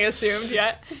 I assumed,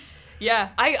 yeah. Yeah,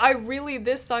 I really,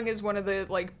 this song is one of the,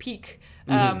 like, peak,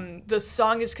 the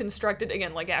song is constructed,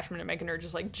 again, like Ashman and Menken are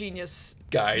just, like, genius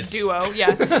guys. Duo,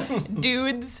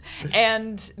 dudes,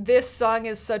 and this song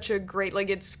is such a great, like,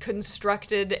 it's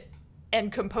constructed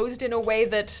and composed in a way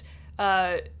that,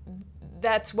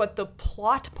 that's what the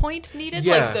plot point needed,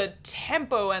 like the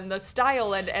tempo and the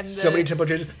style and so many tempo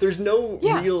changes. There's no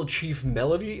real chief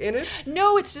melody in it.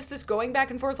 No, it's just this going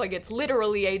back and forth. Like, it's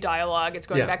literally a dialogue. It's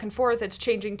going back and forth. It's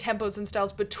changing tempos and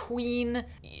styles between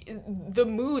the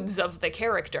moods of the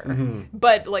character.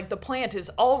 But, like, the plant is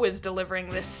always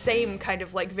delivering this same kind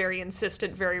of, like, very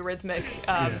insistent, very rhythmic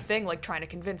thing, like, trying to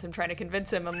convince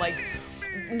him, and, like,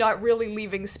 not really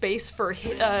leaving space for,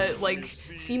 like,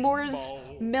 Seymour's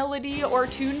melody or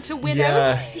tune to win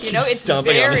out. It's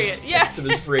very of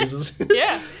his phrases.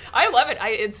 I love it.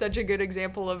 It's such a good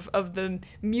example of the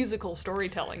musical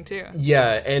storytelling too.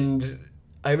 Yeah, and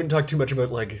I haven't talked too much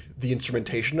about, like, the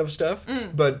instrumentation of stuff,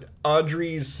 but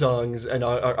Audrey's songs and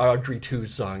Audrey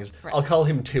 2's songs, I'll call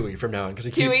him Tui from now on because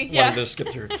I keep wanting to skip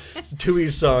through.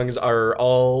 Tui's songs are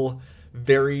all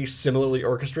very similarly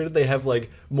orchestrated. They have, like,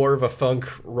 more of a funk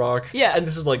rock. Yeah. And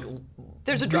this is, like,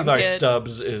 there's a drum Levi kit.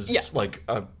 Stubbs is like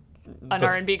an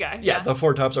R&B guy. Yeah, the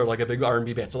Four Tops are like a big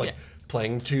R&B band. So, like,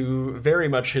 playing to very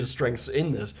much his strengths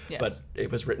in this. Yes. But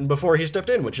it was written before he stepped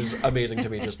in, which is amazing to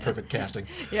me, just perfect casting.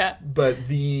 Yeah. But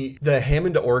the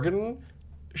Hammond organ,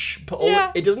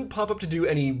 it doesn't pop up to do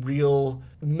any real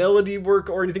melody work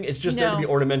or anything. It's just there to be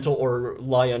ornamental or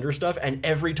lie under stuff. And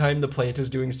every time the plant is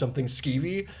doing something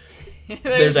skeevy,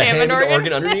 there's a Hammond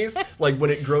organ underneath, like when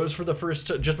it grows for the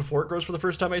first, just before it grows for the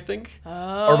first time, I think,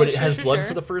 or when it has blood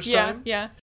for the first time. Yeah.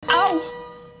 Ow!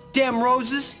 Damn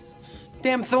roses,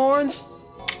 damn thorns.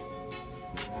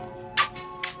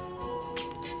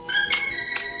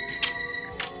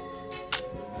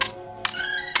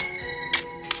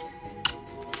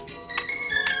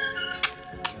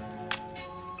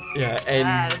 Yeah, and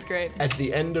that's great. At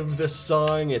the end of this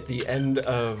song, at the end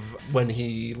of when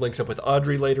he links up with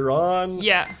Audrey later on,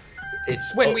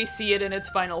 it's when we see it in its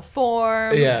final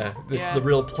form. Yeah, it's the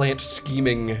real plant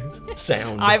scheming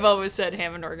sound. I've always said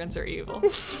Hammond organs are evil.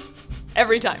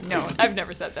 Every time. No, I've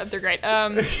never said that. They're great.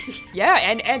 And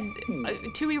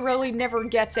Tui really never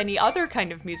gets any other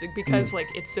kind of music because, like,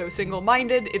 it's so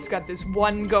single-minded. It's got this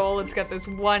one goal. It's got this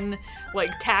one, like,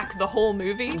 tack the whole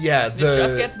movie. Yeah, it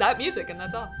just gets that music, and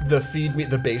that's all.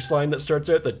 The bass line that starts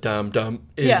out, the dum-dum,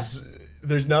 is... Yeah.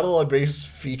 There's not a lot of bass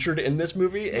featured in this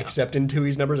movie, except in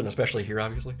Tui's numbers, and especially here,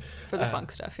 obviously. For the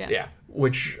funk stuff, Yeah,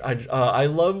 which I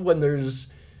love when there's...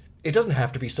 It doesn't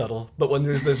have to be subtle, but when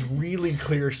there's this really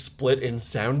clear split in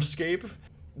soundscape,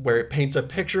 where it paints a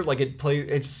picture, like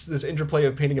it's this interplay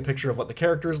of painting a picture of what the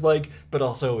character is like, but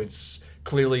also it's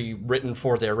clearly written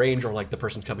for their range, or like the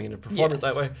person's coming in to perform it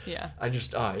that way. Yeah. I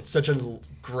just it's such a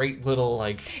great little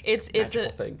like It's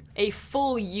magical thing. a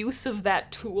full use of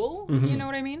that tool. Mm-hmm. You know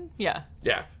what I mean? Yeah.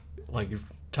 Yeah, like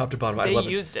top to bottom. I They love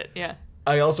it. used it. Yeah.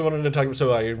 I also wanted to talk.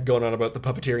 So I'm going on about the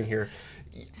puppeteering here.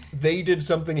 They did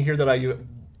something here that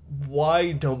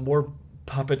why don't more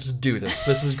puppets do this?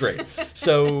 This is great.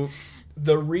 So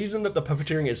the reason that the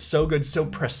puppeteering is so good, so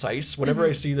precise, whenever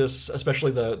I see this,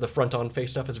 especially the front-on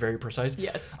face stuff is very precise.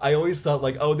 Yes. I always thought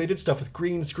like, oh, they did stuff with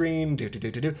green screen, do.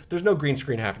 There's no green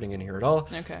screen happening in here at all.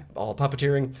 Okay. All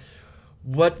puppeteering.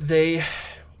 What they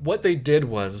did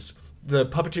was the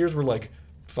puppeteers were like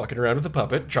fucking around with the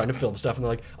puppet, trying to film stuff, and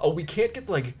they're like, oh, we can't get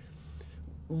like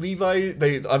Levi.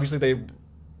 They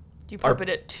You puppet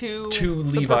it to the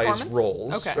Levi's performance?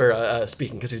 roles, Okay. or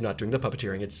speaking, because he's not doing the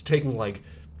puppeteering. It's taking like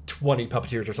 20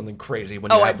 puppeteers or something crazy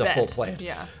when you Oh, I have the bet. full plant.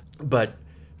 Yeah. But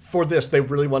for this, they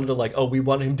really wanted to like, oh, we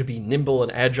want him to be nimble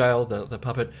and agile, the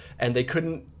puppet, and they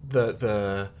couldn't.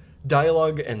 The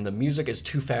dialogue and the music is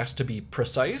too fast to be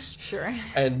precise. Sure.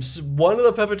 And one of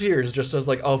the puppeteers just says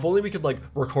like, oh, if only we could like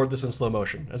record this in slow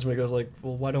motion. And somebody goes like,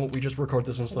 well, why don't we just record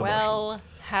this in slow motion? Well,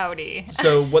 howdy.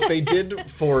 So what they did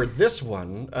for this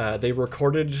one, they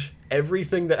recorded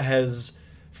everything that has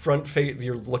front face,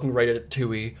 you're looking right at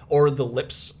Tui, or the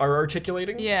lips are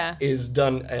articulating, Yeah. is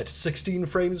done at 16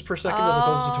 frames per second as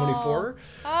opposed to 24.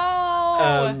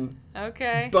 Oh.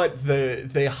 Okay. But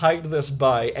they hide this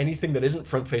by anything that isn't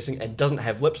front facing and doesn't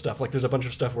have lip stuff. Like there's a bunch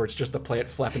of stuff where it's just the plant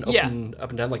flapping up and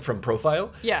down, like from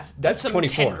profile. Yeah. That's some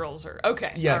 24. tendrils or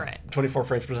okay. Yeah, All right. 24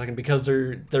 frames per second because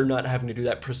they're not having to do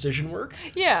that precision work.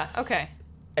 Yeah. Okay.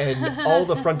 And all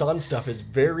the front-on stuff is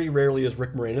very rarely is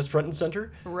Rick Moranis front and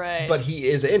center. Right. But he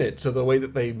is in it, so the way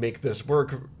that they make this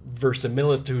work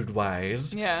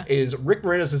verisimilitude-wise is Rick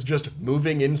Moranis is just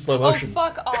moving in slow Oh, motion.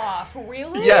 fuck off!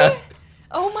 Really? Yeah.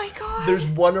 Oh my god. There's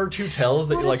one or two tells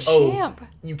that What you're a like, oh, champ.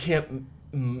 you can't,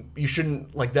 you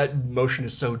shouldn't, like that motion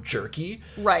is so jerky.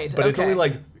 Right, But it's okay. only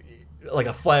like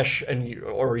a flash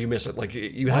or you miss it. Like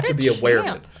you have What to a be aware of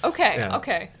champ. it. Okay. Yeah.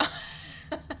 Okay.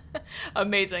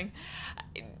 Amazing.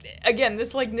 Again,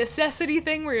 this like necessity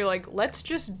thing where you're like, let's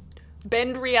just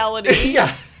bend reality.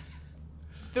 Yeah.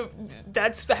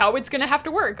 That's how it's gonna have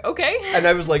to work. Okay. And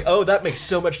I was like, oh, that makes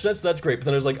so much sense. That's great. But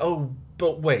then I was like, oh,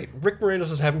 but wait. Rick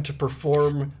Moranis is having to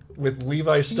perform with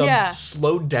Levi Stubbs' Yeah.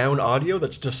 slowed down audio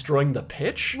that's destroying the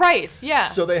pitch. Right. Yeah.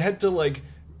 So they had to, like,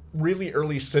 really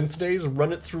early synth days,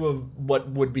 run it through what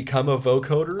would become a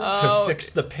vocoder to fix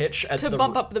the pitch at to the...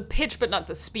 bump up the pitch, but not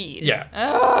the speed. Yeah.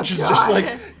 Oh, Which is God. just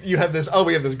like, we have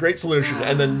this great solution.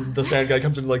 And then the sound guy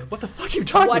comes in like, what the fuck are you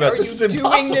talking What about? are This you is doing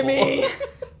impossible. to me?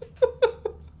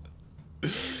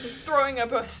 Throwing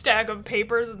up a stack of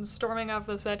papers and storming off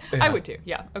the set. I would too.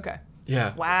 Yeah. Okay.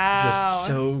 Yeah. Wow. Just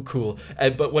so cool.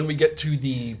 But when we get to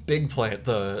the big plant,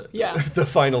 the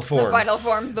final form, The final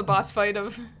form, the boss fight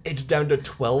of. it's down to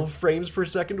 12 frames per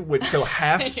second, which so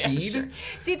half Yeah, speed. sure.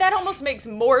 See, that almost makes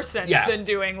more sense Yeah. than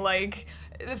doing like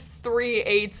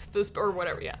 3/8 this or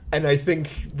whatever. Yeah. And I think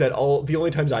that the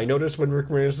only times I notice when Rick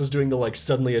Moranis is doing the like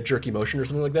suddenly a jerky motion or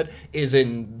something like that is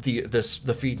in the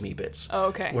feed me bits. Oh,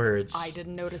 okay. Where it's I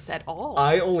didn't notice at all.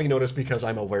 I only notice because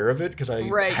I'm aware of it because I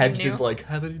Right, had you to knew. like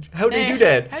how did you do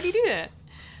that? How do you do that?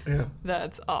 Yeah.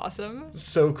 That's awesome.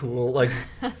 So cool. Like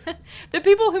The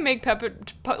people who make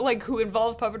who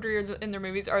involve puppetry in their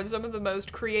movies are some of the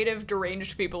most creative,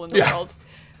 deranged people in the Yeah. world,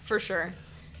 for sure.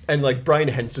 and like Brian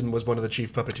Henson was one of the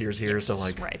chief puppeteers here, so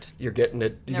like right. you're getting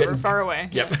it. You're Never getting, far away.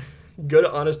 Yep. Yeah. Good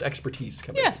honest expertise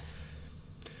coming. Yes.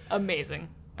 Amazing.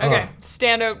 Okay,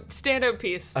 standout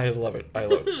piece. I love it.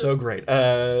 So great.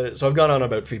 So I've gone on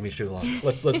about Feed Me too long.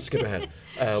 Let's skip ahead.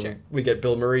 Sure. We get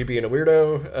Bill Murray being a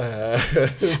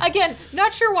weirdo. Again,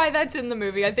 not sure why that's in the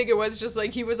movie. I think it was just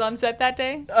like he was on set that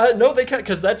day. No, they can't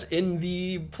because that's in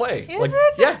the play. Is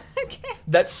it? Yeah. Okay.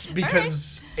 That's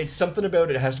because it's something about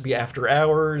it has to be after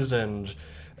hours and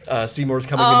Seymour's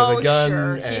coming Oh, into the gun.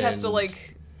 sure. He has to and-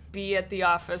 like be at the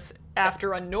office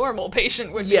after a normal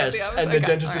patient would be at the Yes, office. and the Okay,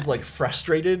 dentist alright. is like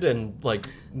frustrated and like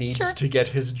needs Sure. to get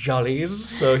his jollies,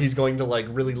 so he's going to like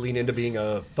really lean into being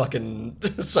a fucking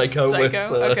psycho with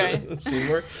okay.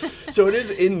 Seymour. So it is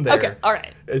in there. Okay, all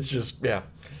right. It's just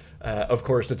of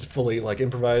course it's fully like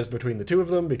improvised between the two of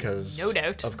them because No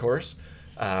doubt. of course.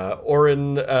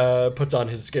 Oren puts on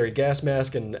his scary gas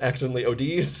mask and accidentally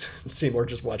ODs. Seymour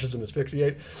just watches him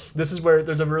asphyxiate. This is where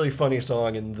there's a really funny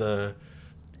song in the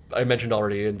I mentioned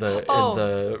already in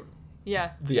the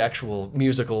Yeah. the actual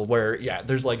musical where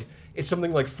there's like it's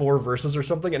something like 4 verses or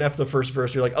something, and after the first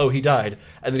verse you're like, oh, he died,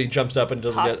 and then he jumps up and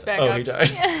doesn't Pops get back oh up. he died.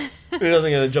 He doesn't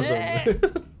get it, jumps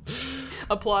up.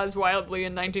 applause wildly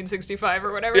in 1965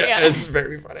 or whatever. Yeah, it's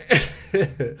very funny.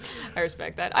 I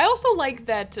respect that. I also like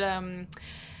that.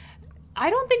 I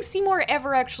don't think Seymour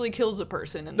ever actually kills a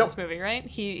person in this movie, right?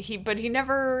 But he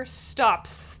never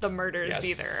stops the murders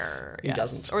either. He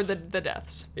doesn't. Or the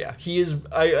deaths. Yeah, he is.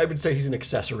 I would say he's an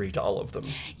accessory to all of them.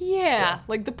 Yeah,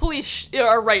 like the police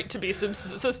are right to be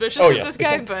suspicious of this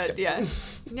guy, but you're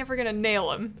never gonna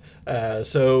nail him.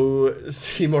 So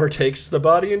Seymour takes the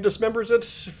body and dismembers it,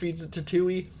 feeds it to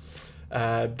Tui.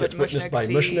 Gets witnessed by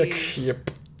Mushnick.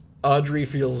 Yep. Audrey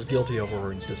feels guilty over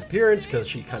Warren's disappearance because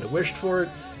she kind of wished for it.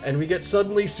 And we get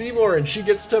suddenly Seymour, and she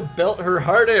gets to belt her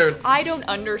heart out. I don't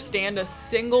understand a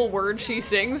single word she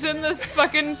sings in this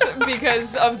fucking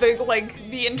because of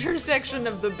the intersection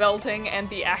of the belting and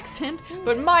the accent.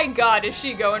 But my God, is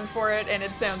she going for it? And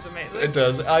it sounds amazing. It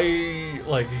does.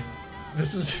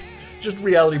 This is just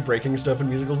reality breaking stuff in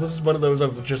musicals. This is one of those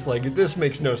of just like, this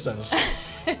makes no sense.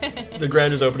 The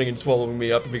ground is opening and swallowing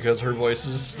me up because her voice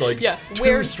is too strong.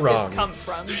 Where's this come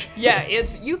from? Yeah,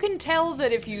 you can tell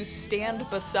that if you stand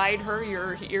beside her,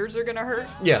 your ears are gonna hurt.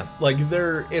 Yeah, like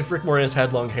if Rick Moranis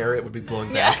had long hair, it would be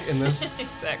blowing back in this.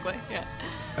 Exactly. Yeah.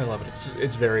 I love it.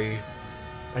 It's very.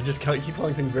 I just keep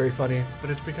calling things very funny, but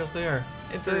it's because they are.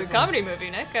 It's a comedy movie,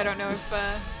 Nick. I don't know if.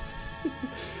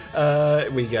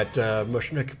 We got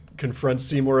Mushnick confronts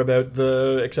Seymour about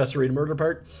the accessory to murder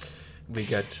part. We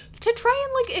get to try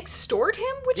and extort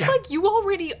him, which you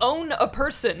already own a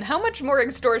person. How much more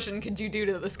extortion could you do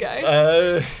to this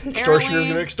guy? Extortioner's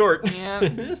gonna extort.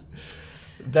 Yeah.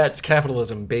 That's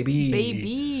capitalism, baby.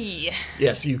 Baby.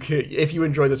 Yes, you could. If you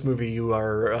enjoy this movie, you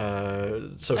are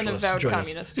socialist. An avowed Join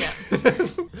communist. us.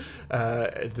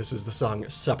 Yeah. This is the song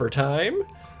 "Supper Time."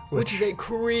 Which is a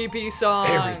creepy song.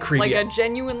 Very creepy. Like a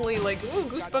genuinely,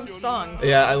 goosebumps song.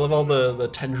 Yeah, I love all the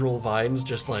tendril vines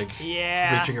just,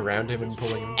 reaching around him and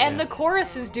pulling him. And the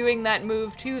chorus is doing that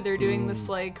move, too. They're doing this,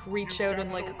 reach out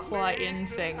and, claw in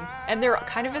thing. And they're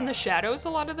kind of in the shadows a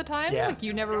lot of the time. Yeah.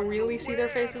 You never really see their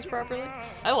faces properly.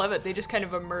 I love it. They just kind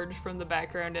of emerge from the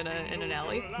background in an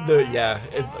alley.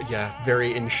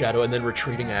 Very in shadow and then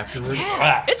retreating afterward.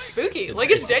 Yeah, it's spooky.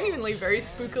 It's genuinely very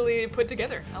spookily put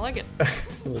together. I like it.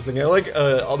 Thing I like,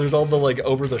 there's all the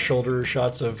over-the-shoulder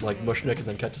shots of Mushnick and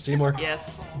then cut to Seymour.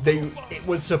 Yes. It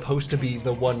was supposed to be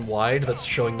the one wide that's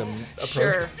showing them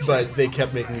approach, but they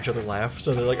kept making each other laugh,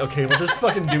 so they're like, okay, we'll just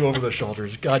fucking do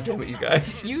over-the-shoulders. God damn it, you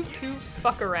guys. You two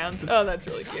fuck around. Oh, that's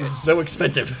really cute. This is so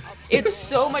expensive. It's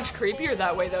so much creepier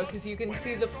that way, though, because you can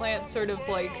see the plant sort of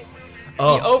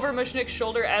over Mushnick's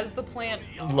shoulder as the plant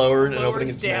lowered and opening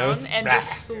its down, mouth. And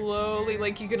just slowly,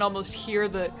 you can almost hear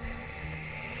the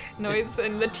noise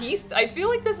and the teeth. I feel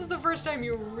like this is the first time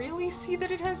you really see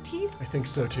that it has teeth. I think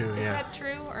so too. Is that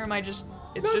true, or am I just?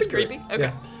 It's just creepy. Right. Okay.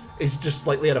 Yeah. It's just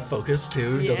slightly out of focus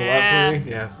too. Does a lot for me.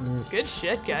 Yeah. Good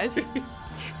shit, guys.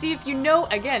 See, if you know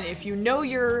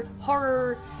your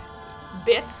horror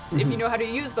bits, if you know how to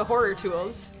use the horror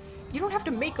tools, you don't have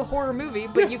to make a horror movie,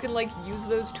 but you can use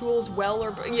those tools well,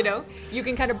 or you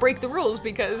can kind of break the rules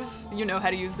because you know how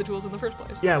to use the tools in the first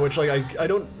place. Yeah, which I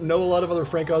don't know a lot of other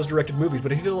Frank Oz directed movies,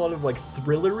 but he did a lot of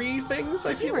thrillery things.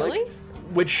 I feel really?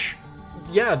 Which,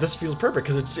 this feels perfect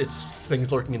because it's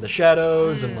things lurking in the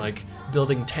shadows and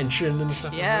building tension and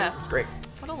stuff. Yeah, it's great.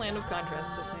 What a land of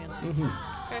contrast, this man is.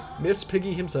 Okay. Miss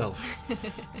Piggy himself.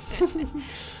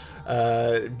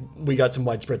 We got some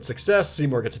widespread success.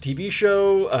 Seymour gets a TV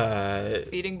show.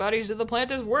 Feeding bodies to the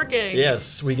plant is working.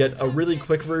 Yes, we get a really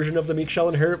quick version of The Meek Shall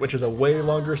Inherit, which is a way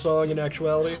longer song in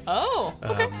actuality. Oh,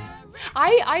 okay.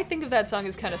 I think of that song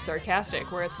as kind of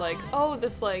sarcastic, where it's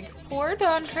this poor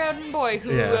downtrodden boy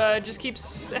who just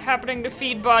keeps happening to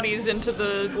feed bodies into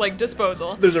the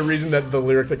disposal. There's a reason that the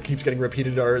lyric that keeps getting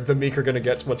repeated are "the meek are gonna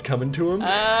get what's coming to him."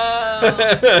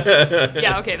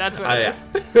 Yeah, okay, that's what it is.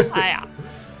 Yeah.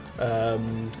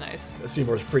 Nice.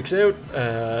 Seymour freaks out,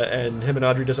 and him and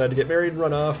Audrey decide to get married and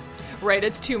run off. Right,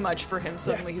 it's too much for him.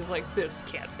 Suddenly he's like, this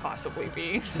can't possibly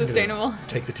be sustainable.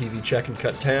 Take the TV check and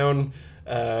cut town.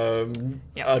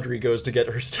 Audrey goes to get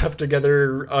her stuff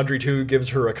together. Audrey, too, gives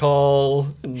her a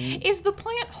call. Is the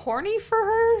plant horny for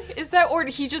her? Is that, or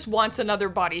he just wants another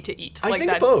body to eat? I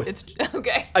think both. It's,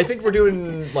 okay. I think we're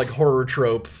doing, horror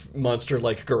trope,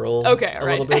 monster-like girl. Okay, all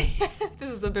right. Little bit.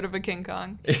 This is a bit of a King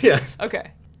Kong. Yeah.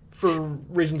 Okay. For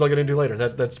reasons I'll get into later.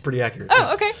 That's pretty accurate.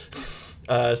 Oh, okay.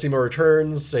 Seymour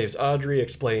returns, saves Audrey,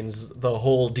 explains the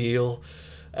whole deal.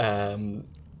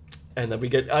 And then we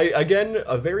get, again,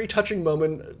 a very touching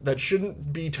moment that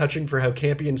shouldn't be touching for how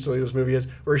campy and silly this movie is,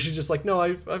 where she's just like, no,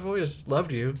 I've always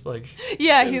loved you.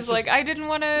 Yeah, he's just I didn't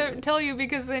want to tell you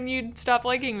because then you'd stop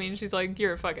liking me. And she's like,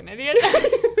 you're a fucking idiot.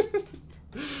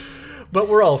 But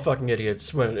we're all fucking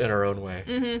idiots in our own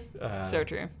way. So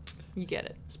true. You get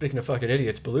it. Speaking of fucking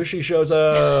idiots, Belushi shows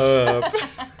up.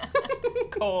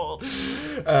 Cold.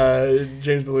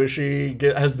 James Belushi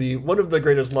has one of the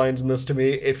greatest lines in this to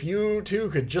me. If you two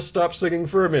could just stop singing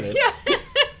for a minute. Yeah.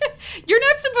 You're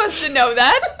not supposed to know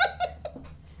that.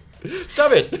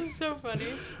 Stop it. So funny.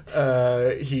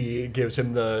 He gives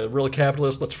him the real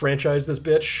capitalist, let's franchise this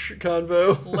bitch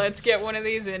convo. Let's get one of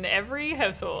these in every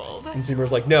household. And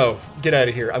Seymour's like, no, get out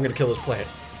of here. I'm going to kill this plant.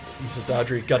 He says to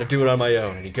Audrey, got to do it on my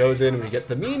own. And he goes in and we get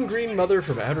The Mean Green Mother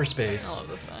from Outer Space. I love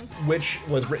this song. Which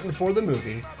was written for the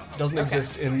movie. Doesn't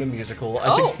exist in the musical.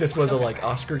 I think this was a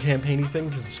Oscar campaign-y thing,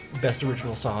 because Best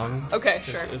Original Song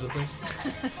is a thing.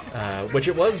 Which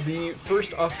it was the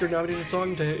first Oscar-nominated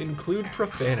song to include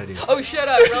profanity. Oh, shut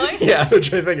up, really? Yeah,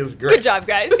 which I think is great. Good job,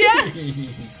 guys. Yeah.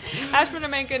 Ashman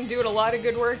and Menken doing a lot of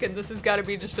good work, and this has got to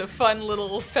be just a fun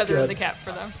little feather in the cap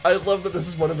for them. I love that this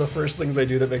is one of the first things they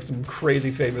do that makes them crazy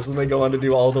famous, and they go on to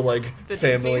do all the The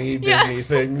family Disney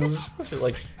things. So,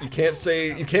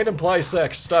 you can't imply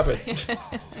sex. Stop it.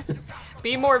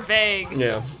 Be more vague.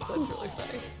 Yeah. That's really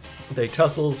funny. They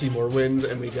tussle, Seymour wins,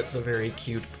 and we get the very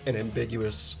cute and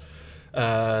ambiguous.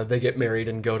 They get married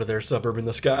and go to their suburb in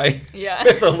the sky. Yeah.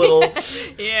 With a little.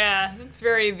 Yeah, it's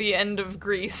very the end of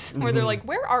Grease, where they're like,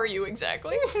 "Where are you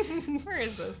exactly? Where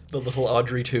is this?" The little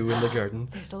Audrey 2 in the garden.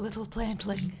 There's a little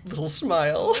plantling. Little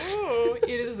smile. Oh,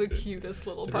 it is the cutest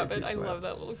little Very puppet. cute I smile. love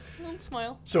that little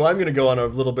smile. So I'm going to go on a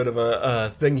little bit of a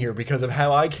thing here because of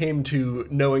how I came to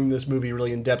knowing this movie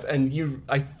really in depth. And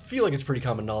I feel like it's pretty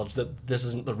common knowledge that this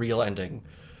isn't the real ending.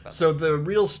 So the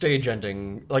real stage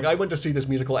ending, I went to see this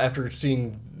musical after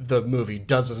seeing the movie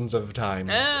dozens of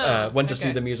times. Went to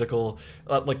see the musical,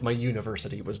 my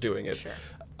university was doing it. Sure.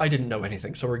 I didn't know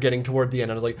anything, so we're getting toward the end.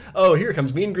 I was like, oh, here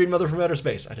comes Mean Green Mother from Outer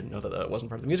Space. I didn't know that wasn't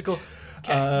part of the musical.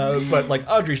 But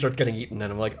Audrey starts getting eaten,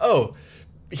 and I'm like, oh,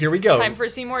 here we go. Time for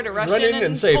Seymour to rush Run in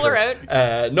and save pull her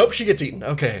out. Nope, she gets eaten.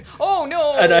 Okay. Oh,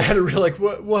 no. And I had to be like,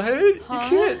 what? You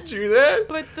can't do that.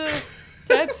 But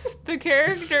that's the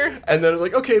character. And then I was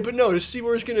like, okay, but no,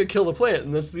 Seymour's going to kill the plant,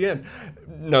 and that's the end.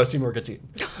 No, Seymour gets eaten.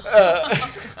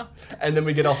 And then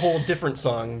we get a whole different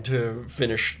song to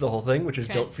finish the whole thing, which is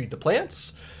Don't Feed the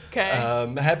Plants. Okay.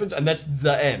 Happens, and that's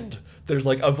the end. There's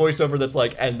a voiceover that's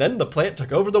and then the plant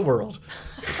took over the world.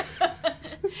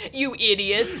 You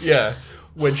idiots. Yeah.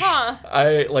 Which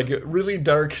I really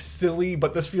dark, silly,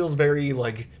 but this feels very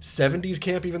 70s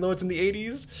camp, even though it's in the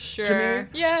 80s. Sure. To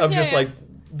me. Yeah. Of just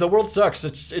the world sucks.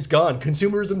 It's gone.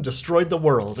 Consumerism destroyed the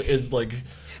world. Is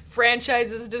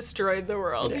franchises destroyed the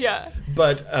world. Yeah.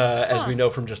 But as we know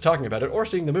from just talking about it or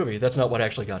seeing the movie, that's not what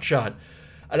actually got shot.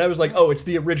 And I was like, oh, it's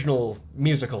the original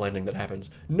musical ending that happens.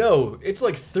 No, it's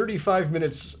 35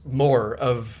 minutes more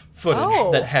of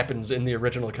footage that happens in the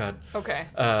original cut. Okay.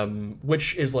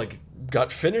 Which is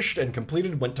got finished and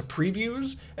completed, went to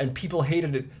previews, and people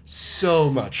hated it so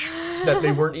much that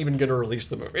they weren't even going to release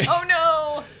the movie. Oh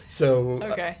no! So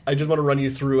Okay. I just want to run you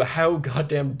through how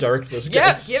goddamn dark this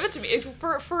gets. Yeah, give it to me.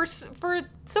 For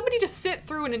somebody to sit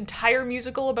through an entire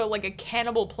musical about a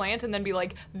cannibal plant and then be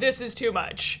like, this is too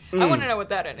much. I want to know what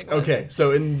that ending was. Okay,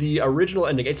 so in the original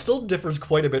ending, it still differs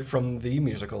quite a bit from the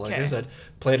musical. Like I said,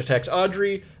 plant attacks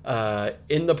Audrey.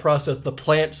 In the process, the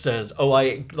plant says, "Oh,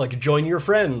 I join your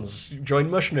friends, join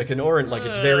Mushnik and Oren."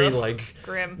 It's very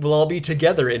grim. We'll all be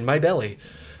together in my belly.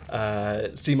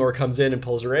 Seymour comes in and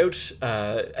pulls her out,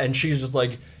 and she's just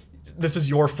like, "This is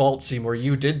your fault, Seymour.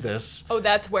 You did this." Oh,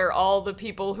 that's where all the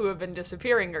people who have been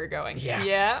disappearing are going. Yeah.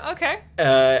 Yeah. Okay.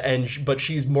 But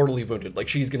she's mortally wounded.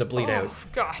 She's gonna bleed out. Oh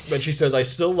gosh. But she says, "I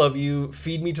still love you.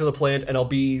 Feed me to the plant, and I'll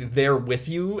be there with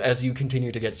you as you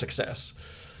continue to get success."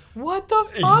 What the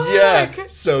fuck? Yeah.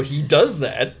 So he does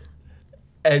that,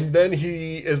 and then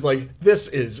he is like, "This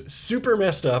is super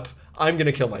messed up. I'm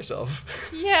gonna kill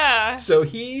myself." Yeah. So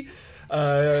he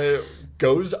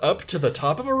goes up to the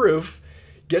top of a roof,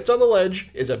 gets on the ledge,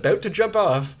 is about to jump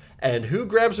off, and who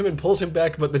grabs him and pulls him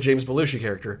back but the James Belushi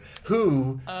character,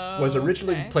 who was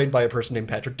originally played by a person named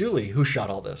Patrick Dooley, who shot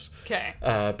all this. Okay.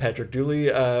 Patrick Dooley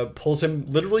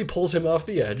literally pulls him off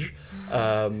the edge.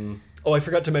 I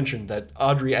forgot to mention that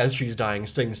Audrey, as she's dying,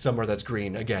 sings "Somewhere That's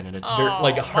Green" again, and it's very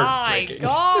heartbreaking.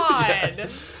 My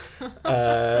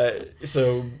God.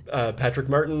 So Patrick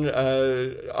Martin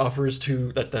offers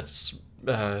to that's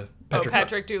Patrick.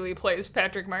 Patrick Dooley plays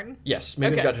Patrick Martin? Yes,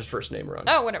 maybe Okay. I got his first name wrong.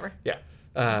 Oh, whatever. Yeah.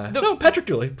 No, Patrick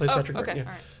Dooley plays Patrick Okay.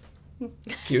 Martin. Yeah. All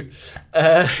right. Cute.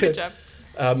 Good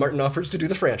job. Martin offers to do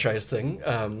the franchise thing.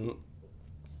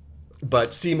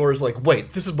 But Seymour is like,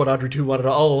 "Wait, this is what Audrey 2 wanted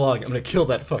all along. I'm going to kill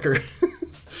that fucker."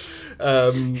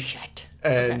 Shit.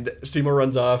 And Seymour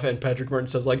runs off, and Patrick Morton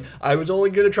says, like, I was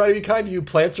only going to try to be kind to you.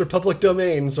 Plants are public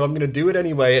domain, so I'm going to do it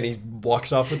anyway. And he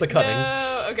walks off with the cutting.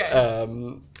 No,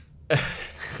 okay.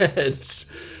 And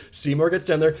Seymour gets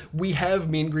down there. We have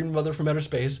Mean Green Mother from Outer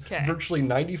Space. Okay. Virtually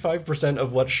 95%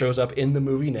 of what shows up in the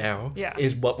movie now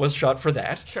is what was shot for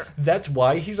that. Sure. That's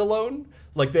why he's alone.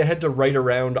 Like, they had to write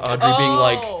around Audrey being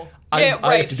like,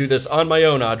 I have to do this on my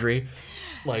own, Audrey.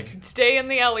 Like, stay in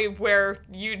the alley where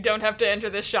you don't have to enter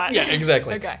this shot. yeah,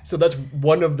 exactly. Okay. So that's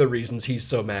one of the reasons he's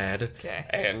so mad. Okay.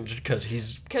 And because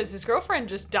his girlfriend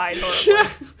just died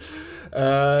horribly.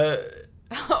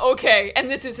 Okay, and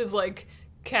this is his, like,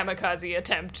 kamikaze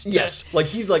attempt. Yes, like,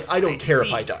 he's like, I don't care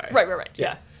if I die. Right,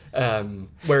 yeah.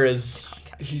 Whereas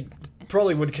he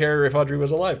probably would care if Audrey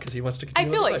was alive because he wants to continue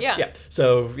I feel his like, life. yeah.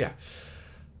 So, yeah.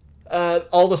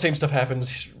 All the same stuff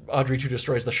happens. Audrey 2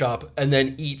 destroys the shop and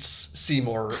then eats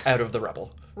Seymour out of the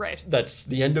rubble. Right. That's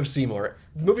the end of Seymour.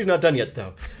 The movie's not done yet,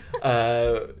 though.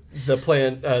 The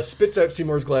plant spits out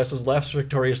Seymour's glasses, laughs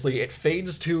victoriously. It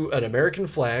fades to an American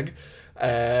flag,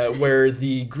 where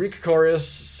the Greek chorus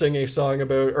sing a song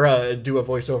about, or do a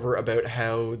voiceover about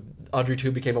how Audrey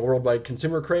 2 became a worldwide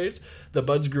consumer craze. The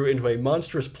buds grew into a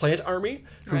monstrous plant army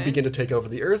who begin to take over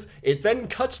the earth. It then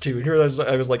cuts to, here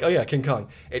I was like, oh yeah, King Kong.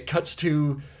 It cuts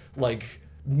to, like,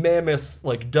 mammoth,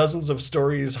 like, dozens of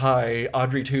stories high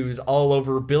Audrey 2s all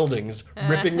over buildings,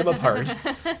 ripping them apart.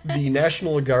 The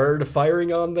National Guard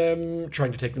firing on them,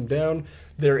 trying to take them down.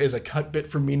 There is a cut bit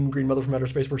from Mean Green Mother from Outer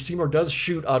Space where Seymour does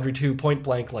shoot Audrey 2 point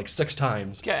blank like 6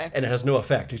 times. Okay. And it has no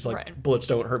effect. He's like, bullets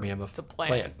don't hurt me, I'm a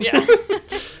plant. Yeah.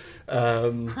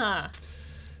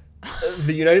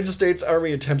 The United States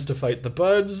Army attempts to fight the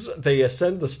buds. They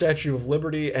ascend the Statue of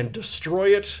Liberty and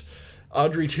destroy it.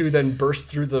 Audrey 2 then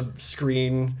bursts through the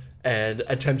screen and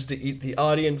attempts to eat the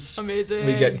audience. Amazing.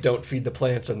 We get Don't Feed the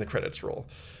Plants and the credits roll.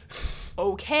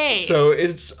 Okay. So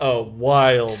it's a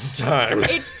wild time.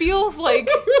 It feels like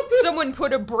someone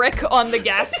put a brick on the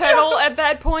gas pedal at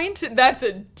that point. That's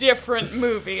a different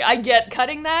movie. I get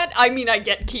cutting that. I mean, I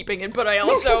get keeping it, but I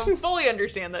also fully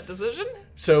understand that decision.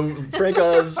 So Frank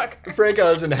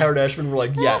Oz and Howard Ashman were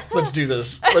like, yeah, let's do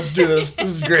this. Let's do this. This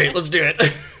is great. Let's do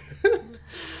it.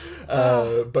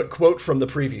 But quote from the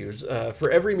previews, for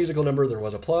every musical number there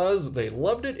was applause. They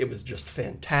loved it. It was just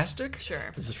fantastic. Sure.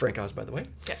 This is Frank Oz, by the way.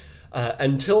 Okay.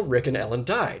 Until Rick and Ellen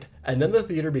died. And then the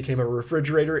theater became a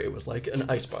refrigerator. It was like an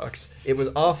icebox. It was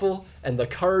awful, and the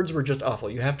cards were just awful.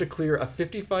 You have to clear a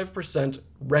 55%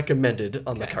 recommended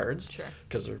on the cards. Sure.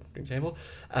 Because they're an example.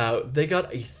 They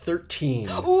got a 13.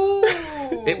 Ooh!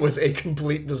 It was a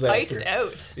complete disaster. Iced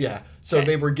out. Yeah. So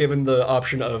they were given the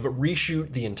option of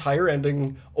reshoot the entire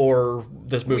ending, or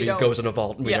this movie goes in a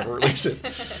vault and we never release it.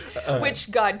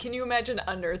 Which, God, can you imagine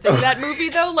unearthing that movie,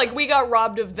 though? Like, we got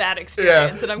robbed of that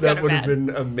experience, and I'm kind of mad. That would have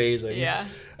been amazing. Yeah.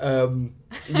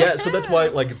 Yeah, so that's why,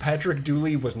 like, Patrick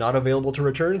Dooley was not available to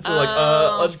return, so,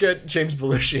 let's get James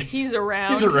Belushi. He's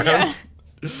around. He's around.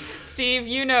 Yeah. Steve,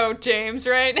 you know James,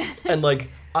 right? And, like,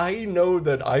 I know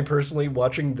that I personally,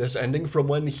 watching this ending, from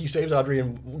when he saves Audrey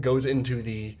and goes into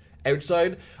the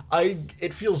outside,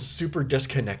 it feels super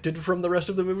disconnected from the rest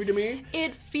of the movie to me.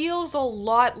 It feels a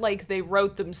lot like they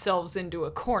wrote themselves into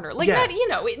a corner. Like, Yeah.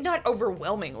 not, not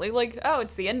overwhelmingly. Like, oh,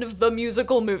 it's the end of the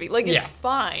musical movie. Like, it's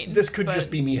fine. This could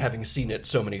just be me having seen it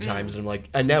so many times, and I'm like,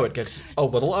 and now it gets a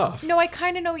little off. No, I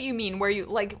kind of know what you mean, where you,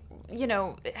 like,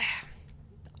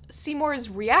 Seymour's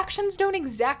reactions don't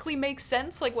exactly make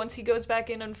sense, like, once he goes back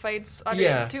in and fights Audrey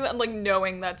too, and, like,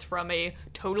 knowing that's from a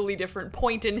totally different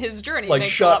point in his journey like,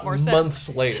 makes shot a lot more sense.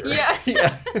 months later. Yeah.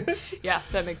 Yeah. Yeah,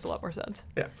 that makes a lot more sense.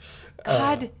 Yeah.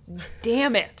 God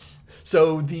damn it.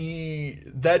 So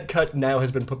that cut now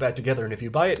has been put back together, and if you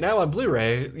buy it now on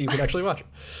Blu-ray, you can actually watch it.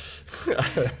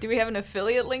 Do we have an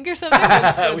affiliate link or something?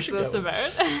 What's We should this get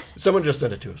about? Someone just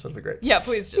sent it to us. That'd be great. Yeah,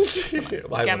 please just. I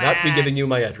will not be giving you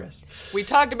my address. We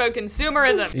talked about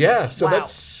consumerism. Yeah, so Wow.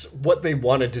 that's what they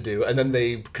wanted to do, and then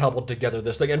they cobbled together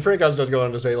this thing. And Frank Oz does go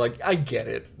on to say, like, I get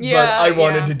it, but I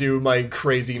wanted to do my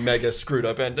crazy, mega screwed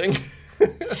up ending.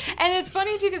 And it's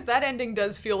funny too, because that ending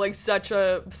does feel like such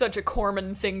a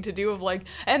Corman thing to do, of like,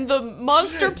 and the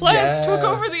monster plants took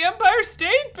over the Empire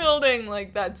State Building.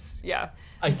 Like, that's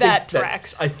that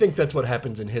tracks. I think that's what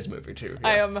happens in his movie too. Yeah.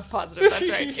 I am positive that's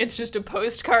right. It's just a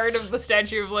postcard of the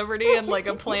Statue of Liberty, and like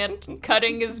a plant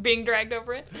cutting is being dragged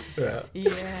over it.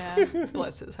 Yeah,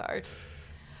 bless his heart.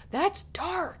 That's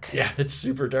dark. Yeah, it's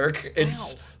super dark.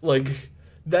 It's like,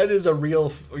 that is a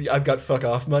real, I've got fuck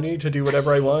off money to do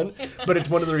whatever I want, but it's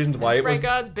one of the reasons why it was...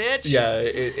 Frank Oz, bitch. Yeah,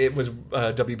 it was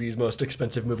WB's most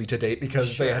expensive movie to date,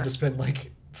 because they had to spend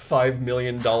like $5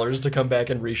 million to come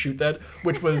back and reshoot that,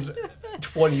 which was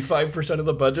 25% of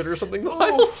the budget or something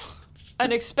wild.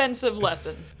 An expensive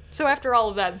lesson. So after all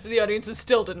of that, the audiences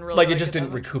still didn't really Like, it just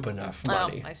didn't recoup enough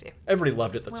money. Oh, I see. Everybody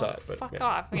loved it that saw it, but Fuck yeah.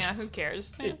 off. Yeah, who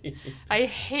cares? I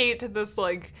hate this,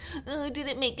 like, oh, did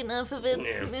it make enough of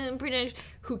it? British.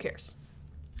 Who cares?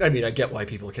 I mean, I get why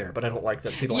people care, but I don't like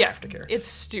that people have to care. It's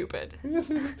stupid.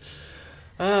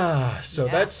 So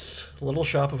that's Little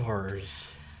Shop of Horrors.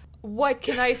 What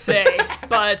can I say?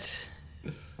 But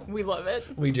we love it.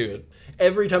 We do it.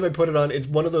 Every time I put it on, it's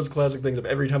one of those classic things of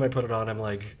every time I put it on, I'm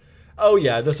like, oh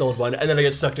yeah, this old one. And then I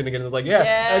get sucked in again and like,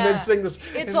 yeah. And then sing this.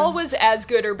 It's always as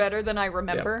good or better than I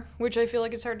remember, which I feel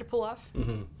like it's hard to pull off.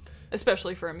 Mm-hmm.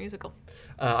 Especially for a musical.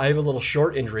 I have a little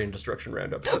short injury and destruction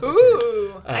roundup.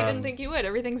 Ooh, I didn't think you would.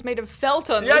 Everything's made of felt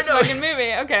on this fucking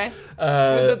movie. Okay.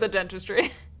 Was it the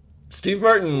dentistry? Steve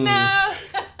Martin. No.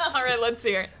 All right, let's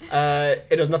hear it.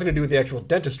 It has nothing to do with the actual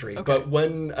dentistry, but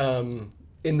when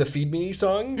in the Feed Me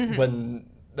song, when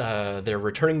they're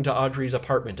returning to Audrey's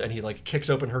apartment and he like kicks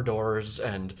open her doors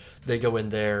and they go in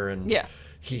there and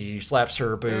he slaps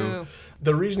her, boo. Ooh.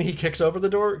 The reason he kicks open the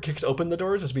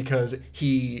doors is because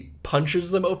he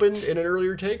punches them open in an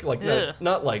earlier take, like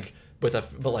not like with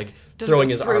but like just throwing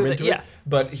his arm the, into it.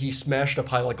 But he smashed a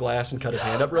pile of glass and cut his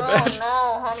hand up real Oh bad.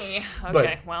 no, honey.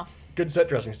 Okay, well. Good set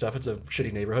dressing stuff. It's a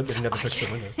shitty neighborhood. They never fix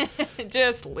the windows.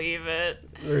 Just leave it.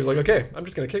 He's like, okay, I'm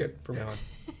just gonna kick it from now on.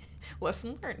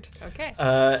 Lesson learned. Okay.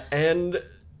 And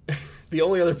the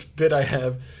only other bit I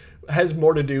have has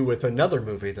more to do with another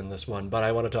movie than this one, but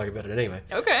I want to talk about it anyway.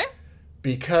 Okay.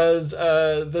 Because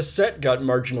the set got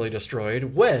marginally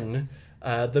destroyed when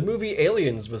the movie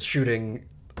Aliens was shooting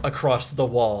across the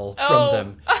wall from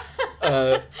them.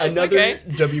 Another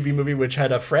WB movie which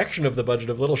had a fraction of the budget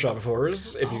of Little Shop of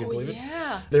Horrors, if you can believe it.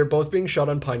 They're both being shot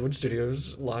on Pinewood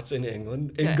Studios, lots in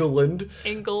England. Okay.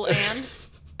 England.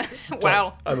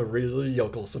 Wow. I'm a really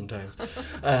yokel sometimes.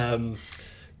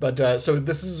 But so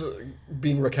this is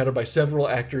being recounted by several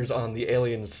actors on the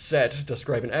Aliens set,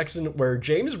 describe an accident where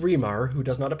James Remar, who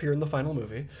does not appear in the final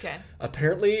movie,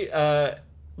 apparently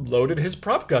loaded his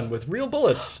prop gun with real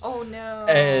bullets. Oh no.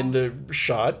 And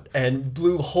shot and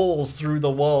blew holes through the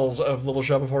walls of Little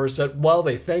Shop of Horrors set while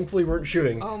they thankfully weren't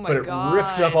shooting. But it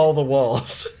ripped up all the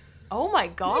walls. Oh my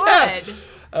god.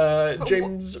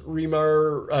 James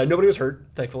Remar, nobody was hurt,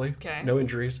 thankfully. Okay. No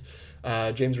injuries.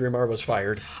 James Remar was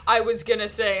fired. I was gonna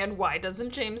say, and why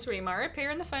doesn't James Remar appear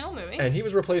in the final movie? And he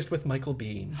was replaced with Michael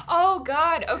Biehn. Oh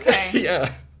god, okay.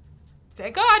 Yeah.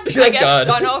 Thank God, Thank I guess,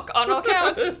 God. on all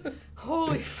counts.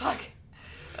 Holy fuck.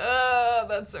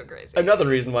 That's so crazy. Another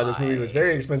reason why this movie was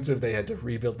very expensive, they had to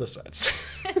rebuild the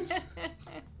sets.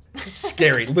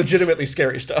 Scary, legitimately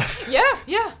scary stuff.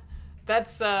 Yeah.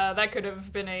 That's that could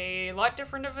have been a lot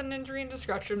different of an injury and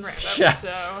destruction roundup. Yeah.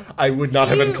 So I would not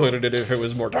have included it if it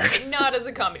was more dark. not as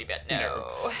a comedy bit,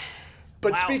 no.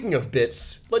 But speaking of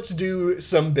bits, let's do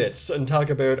some bits and talk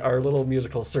about our little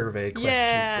musical survey questions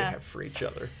we have for each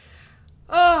other.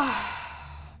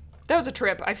 That was a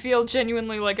trip. I feel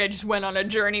genuinely like I just went on a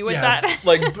journey with that.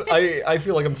 Like, I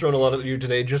feel like I'm throwing a lot at you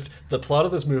today. Just the plot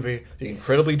of this movie, the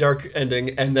incredibly dark ending,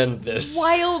 and then this.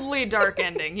 Wildly dark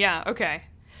ending. Yeah, okay.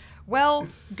 Well,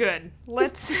 good.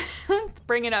 Let's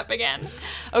bring it up again.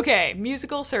 Okay,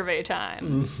 musical survey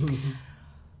time.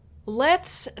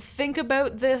 Let's think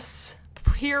about this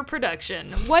peer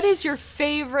production. What is your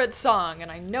favorite song?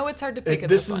 And I know it's hard to pick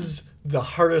this one. Is the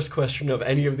hardest question of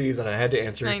any of these that I had to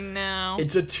answer. I know.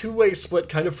 It's a two-way split,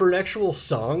 kind of for an actual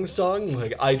song.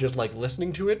 Like, I just like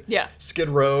listening to it. Yeah. Skid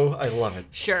Row, I love it.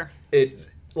 Sure. It,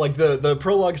 like, the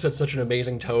prologue sets such an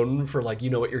amazing tone for, like, you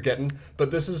know what you're getting.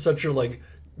 But this is such a, like,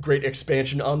 great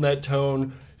expansion on that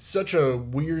tone. Such a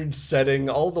weird setting.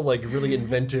 All the, like, really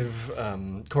inventive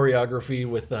choreography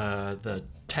with the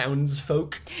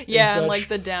townsfolk. Yeah, and like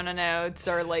the down and outs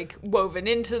are like woven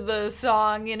into the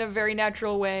song in a very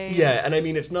natural way. Yeah, and I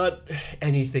mean it's not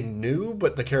anything new,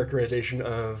 but the characterization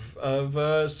of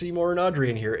Seymour and Audrey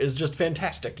in here is just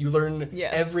fantastic. You learn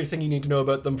everything you need to know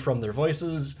about them from their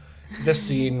voices. This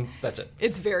scene, that's it.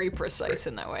 It's very precise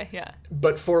in that way, yeah.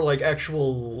 But for like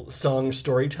actual song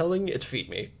storytelling, it's Feed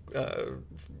Me.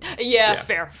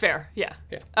 Fair, yeah.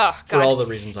 Oh, God. For all the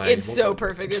reasons It's so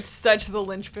perfect. It's such the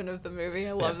linchpin of the movie.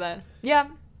 I love that. Yeah,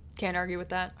 can't argue with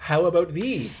that. How about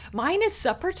thee? Mine is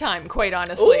Supper Time, quite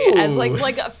honestly. Ooh. As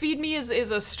like Feed Me is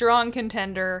a strong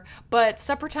contender, but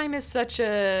Supper Time is such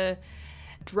a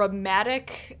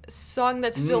dramatic song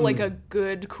that's still like a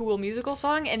good, cool musical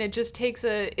song, and it just takes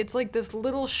it's like this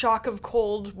little shock of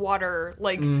cold water,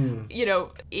 like you know,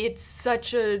 it's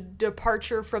such a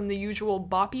departure from the usual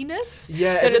boppiness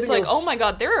that it's like, oh my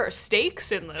god, there are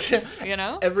stakes in this. You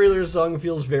know, every other song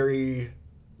feels very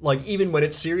like, even when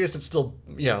it's serious, it's still,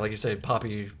 like you say,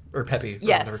 poppy or peppy. Or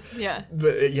Yes, whatever. yeah.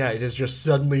 But it is just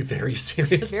suddenly very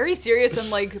serious. Very serious and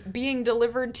like being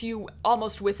delivered to you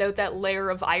almost without that layer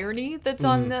of irony that's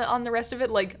on the rest of it.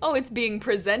 Like, oh, it's being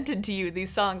presented to you, these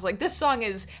songs. Like, this song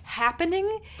is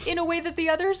happening in a way that the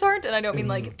others aren't, and I don't mean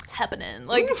like happening.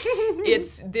 Like,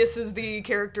 this is the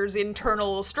character's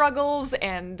internal struggles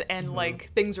and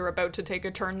like things are about to take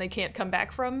a turn they can't come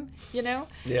back from, Yeah.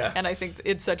 And I think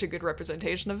it's such a good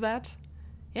representation of that.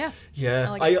 Yeah. Yeah, I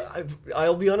like it.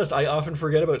 I'll be honest, I often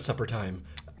forget about Supper Time.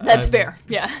 That's fair.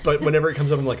 Yeah. But whenever it comes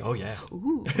up, I'm like, oh yeah.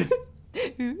 Ooh.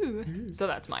 So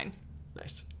that's mine.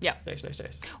 Nice. Yeah.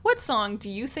 Nice. What song do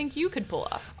you think you could pull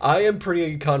off? I am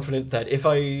pretty confident that if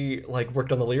I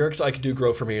worked on the lyrics, I could do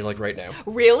Grow For Me right now.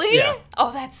 Really? Yeah.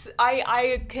 Oh, that's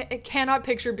I cannot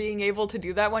picture being able to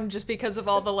do that one just because of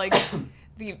all the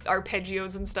the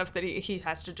arpeggios and stuff that he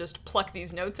has to just pluck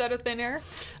these notes out of thin air.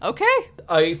 Okay.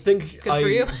 I think Good for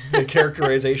you. The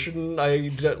characterization,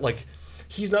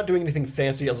 he's not doing anything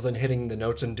fancy other than hitting the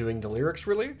notes and doing the lyrics,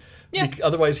 really. Yeah.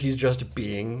 Otherwise, he's just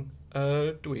being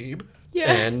a dweeb.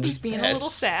 Yeah. And he's being a little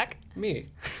that's sack. Me.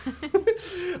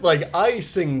 I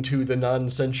sing to the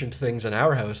non-sentient things in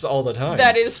our house all the time.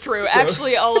 That is true. So-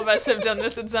 Actually, all of us have done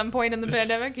this at some point in the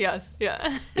pandemic. Yes.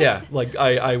 Yeah. Yeah,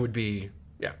 I would be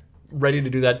ready to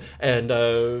do that.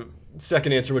 And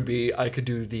second answer would be I could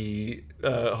do the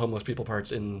homeless people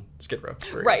parts in Skid Row.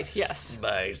 Right. Yes.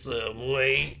 Buy some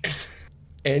way.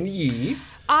 And ye.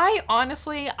 I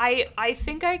honestly, I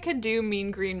think I could do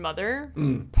Mean Green Mother,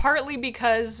 partly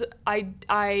because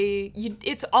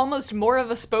it's almost more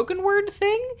of a spoken word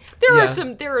thing. There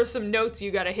are some notes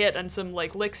you gotta hit and some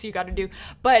licks you gotta do.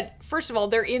 But first of all,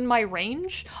 they're in my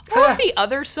range. All of the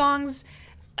other songs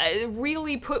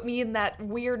really put me in that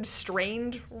weird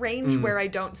strained range where I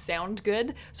don't sound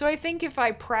good. So I think if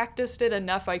I practiced it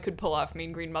enough, I could pull off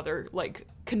Mean Green Mother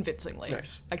convincingly.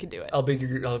 Nice. I could do it. I'll be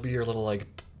your little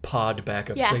pod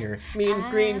backup Yeah. singer. Mean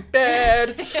green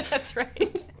bad. Yeah, that's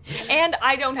right. And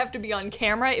I don't have to be on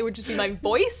camera. It would just be my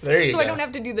voice. There you so go. I don't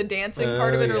have to do the dancing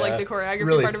part of it or the choreography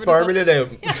really part of it. farming it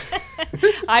out.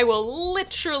 I will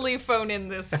literally phone in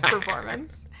this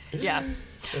performance. Yeah.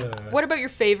 What about your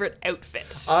favorite outfit?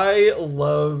 I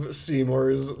love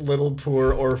Seymour's little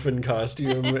poor orphan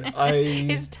costume.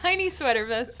 His tiny sweater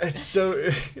vest.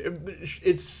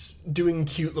 It's doing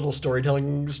cute little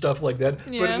storytelling stuff like that,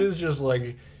 but Yeah. it is just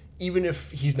even if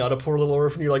he's not a poor little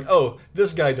orphan, you're like, oh,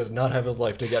 this guy does not have his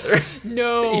life together.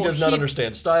 No. He does not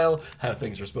understand style, how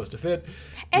things are supposed to fit.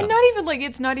 And No. not even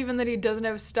it's not even that he doesn't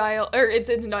have style, or it's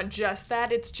not just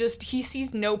that. It's just he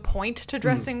sees no point to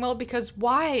dressing well because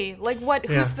why? What?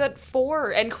 Yeah. Who's that for?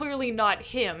 And clearly not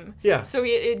him. Yeah. So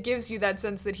it gives you that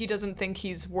sense that he doesn't think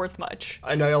he's worth much.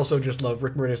 And I also just love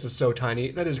Rick Moranis is so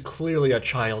tiny. That is clearly a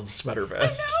child's sweater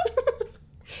vest.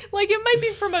 It might be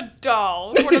from a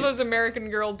doll, one of those American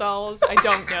Girl dolls. I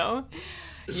don't know.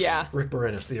 Yeah. Rick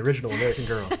Moranis, the original American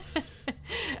Girl.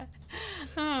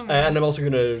 And I'm also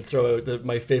going to throw out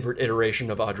my favorite iteration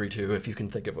of Audrey too, if you can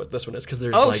think of what this one is, because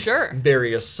there's sure.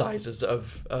 various sizes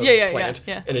of plant,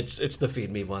 yeah. and it's the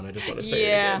Feed Me one. I just want to say it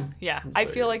Yeah, again. yeah. So, I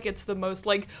feel like it's the most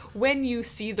when you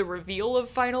see the reveal of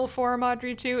Final Form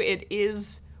Audrey 2, it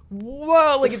is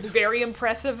whoa, it's very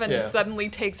impressive and Yeah. it suddenly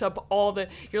takes up all the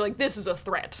you're like, this is a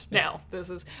threat now.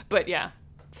 But yeah,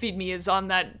 Feed Me is on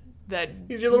that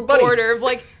He's your little buddy. border of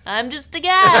I'm just a guy.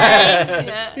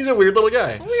 Yeah. He's a weird little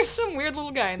guy. We're some weird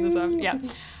little guy in this song. Yeah.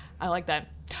 I like that.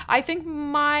 I think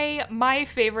my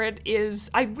favorite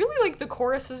is I really like the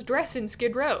chorus's dress in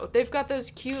Skid Row. They've got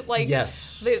those cute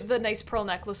Yes. the nice pearl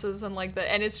necklaces and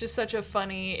and it's just such a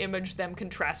funny image them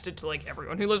contrasted to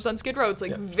everyone who lives on Skid Row. It's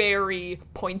very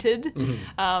pointed.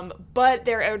 Mm-hmm. But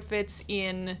their outfits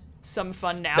in Some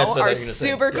Fun Now That's what I are was gonna say,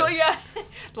 super cool. yes.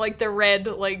 Yeah. the red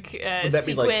Would that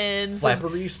be sequins.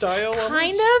 flappery style?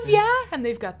 Kind almost? of, yeah. And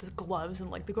they've got the gloves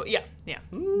and the yeah.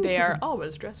 They are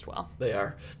always dressed well. They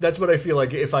are. That's what I feel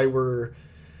like if I were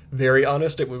very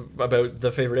honest about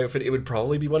the favorite outfit, it would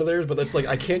probably be one of theirs, but that's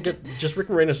I can't get just Rick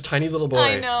Moranis' tiny little boy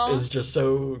I know. is just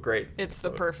so great. It's the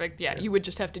perfect, yeah. You would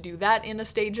just have to do that in a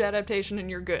stage adaptation and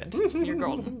you're good. You're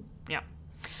golden. Yeah.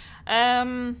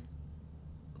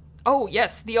 Oh,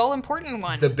 yes, the all-important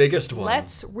one. The biggest one.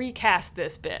 Let's recast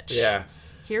this bitch. Yeah.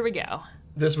 Here we go.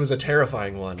 This was a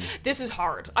terrifying one. This is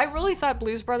hard. I really thought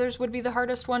Blues Brothers would be the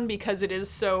hardest one because it is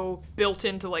so built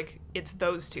into, it's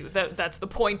those two. That's the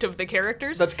point of the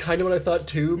characters. That's kind of what I thought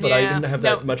too, but I Yeah. didn't have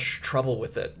that No. much trouble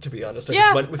with it, to be honest. I Yeah,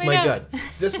 just went with I my know. gut.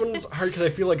 This one's hard because I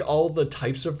feel like all the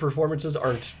types of performances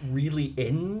aren't really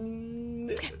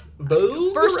in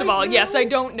vogue. First of right all, now. yes, I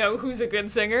don't know who's a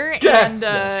good singer, Yeah. and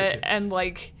Yeah, that's good too. and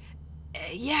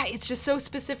yeah, it's just so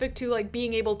specific to like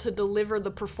being able to deliver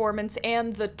the performance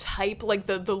and the type, like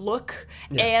the look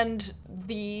and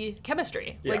the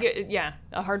chemistry. Yeah. Like,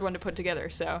 a hard one to put together.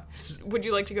 So, would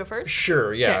you like to go first?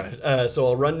 Sure, yeah. Okay. So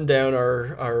I'll run down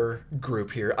our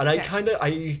group here, and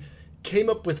I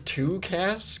came up with 2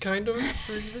 casts, kind of.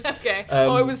 Okay.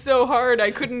 It was so hard.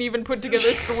 I couldn't even put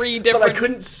together 3 different. But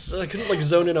I couldn't like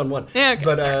zone in on one. Yeah, okay.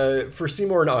 But for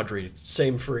Seymour and Audrey,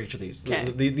 same for each of these. Okay.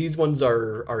 These ones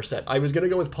are set. I was gonna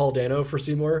go with Paul Dano for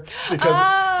Seymour because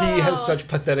he has such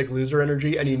pathetic loser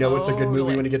energy, and it's a good movie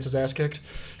Totally. when he gets his ass kicked.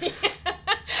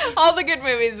 All the good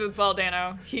movies with Paul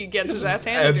Dano, he gets his ass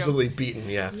handed to him. Absolutely beaten,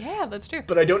 yeah. Yeah, that's true.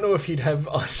 But I don't know if he'd have,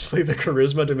 honestly, the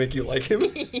charisma to make you like him.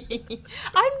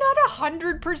 I'm not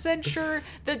 100% sure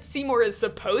that Seymour is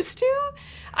supposed to.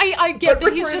 I get But that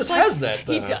Rick he's Moranis just like has that,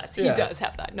 he though. does. Yeah. He does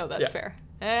have that. No, that's fair.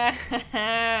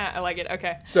 I like it.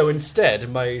 Okay. So instead,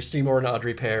 my Seymour and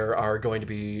Audrey pair are going to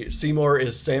be, Seymour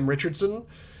is Sam Richardson,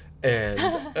 and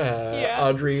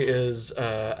Audrey is,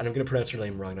 and I'm going to pronounce her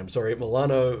name wrong, I'm sorry,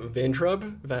 Milana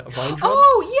Weintraub?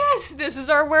 Oh, yes! This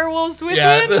is our Werewolves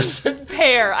Within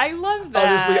pair. I love that.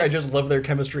 Honestly, I just love their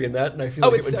chemistry in that, and I feel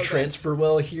like it would transfer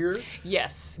well here.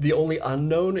 Yes. The only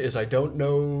unknown is I don't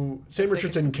know, Sam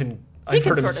Richardson can... I've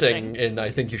heard him sing in I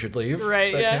Think You Should Leave.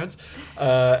 Right, that counts.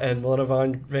 And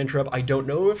Milana Weintraub, I don't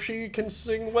know if she can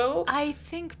sing well. I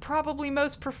think probably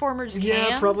most performers can.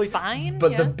 Yeah, probably. Fine.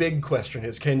 But the big question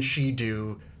is, can she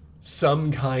do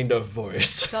some kind of voice?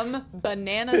 Some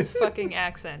bananas fucking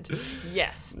accent.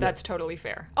 Yes, that's totally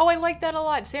fair. Oh, I like that a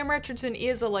lot. Sam Richardson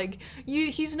is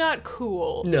he's not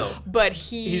cool. No. But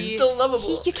he's still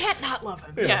lovable. You can't not love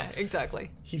him. Yeah,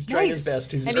 exactly. He's trying his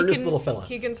best. He's an earnest little fella.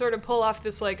 He can sort of pull off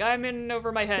this, like, I'm in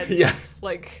over my head,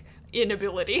 like,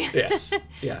 inability. Yes.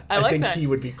 Yeah. I like think that. he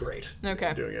would be great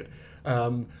Okay. doing it.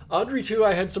 Audrey, too,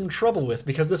 I had some trouble with,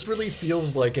 because this really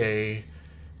feels like I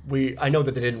know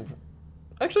that they didn't...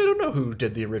 Actually, I don't know who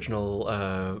did the original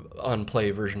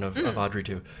on-play version of Audrey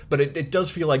 2, but it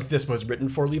does feel like this was written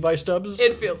for Levi Stubbs.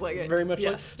 It feels like it. Very much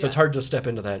yes, like. So it's hard to step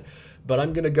into that. But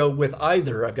I'm going to go with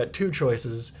either. I've got 2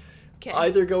 choices. Okay.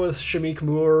 Either go with Shameik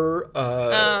Moore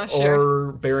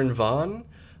or Baron Vaughn.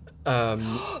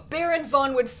 Baron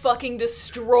Vaughn would fucking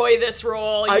destroy this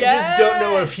role. I just don't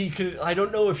know if he could... I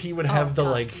don't know if he would have the,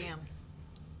 damn.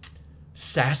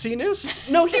 sassiness?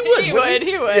 No, he would.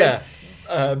 He would. Yeah.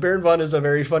 Baron Vaughn is a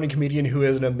very funny comedian who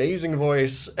has an amazing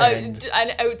voice and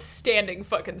an outstanding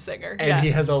fucking singer. And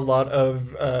he has a lot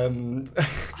of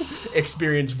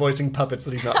experience voicing puppets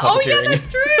that he's not puppeteering. Oh yeah, that's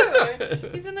true.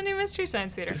 He's in the new Mystery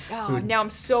Science Theater. Oh, now I'm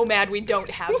so mad we don't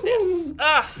have this.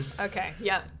 Ugh. Okay,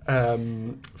 yeah.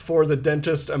 For the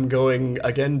dentist, I'm going,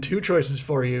 again, 2 choices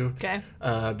for you. Okay.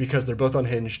 Because they're both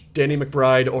unhinged. Danny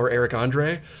McBride or Eric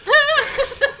Andre.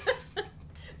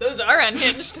 Those are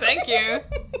unhinged, thank you.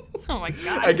 Oh my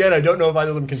god. Again, I don't know if either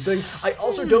of them can sing. I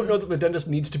also don't know that the dentist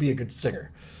needs to be a good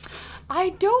singer. I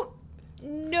don't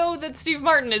know that Steve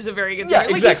Martin is a very good singer.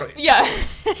 Yeah, exactly.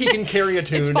 He can carry a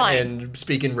tune and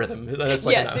speak in rhythm. That's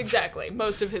like enough. Exactly.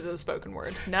 Most of his is spoken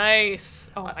word. Nice.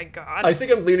 Oh my god. I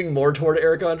think I'm leaning more toward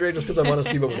Eric Andre just because I want to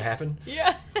see what would happen.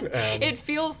 Yeah. It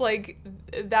feels like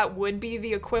that would be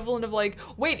the equivalent of like,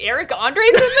 wait, Eric Andre's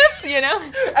in this? You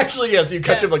know? Actually, yes. You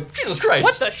cut to like, Jesus Christ.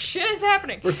 What the shit is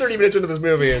happening? We're 30 minutes into this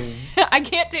movie and... I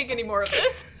can't take any more of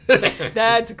this.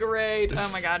 That's great. Oh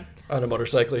my god. On a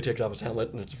motorcycle, he takes off his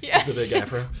helmet and it's the big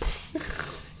afro.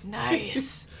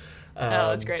 Nice.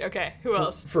 That's great. Okay, who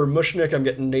else? For Mushnick, I'm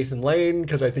getting Nathan Lane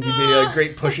because I think he'd be a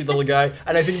great pushy little guy,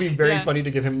 and I think it'd be very funny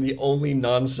to give him the only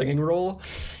non-singing role.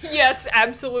 Yes,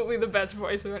 absolutely the best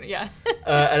voice of it. Yeah.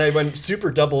 And I went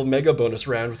super double mega bonus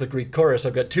round with a Greek chorus.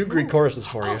 I've got 2 Greek choruses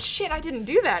for you. Oh shit, I didn't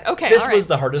do that. Okay, this was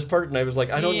the hardest part, and I was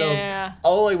like, I don't know. Yeah.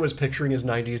 All I was picturing is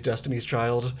 90s Destiny's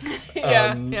Child.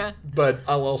 Yeah. But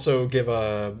I'll also give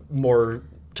a more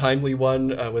timely one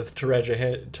with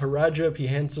Taraji P.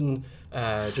 Henson,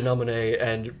 Janelle Monáe,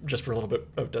 and just for a little bit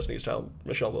of Destiny's Child,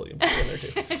 Michelle Williams in there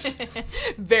too.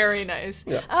 Very nice.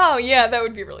 Yeah. Oh yeah, that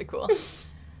would be really cool.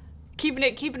 Keeping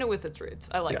it with its roots.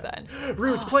 I like that.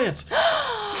 Roots, plants.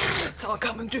 It's all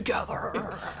coming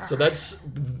together. So that's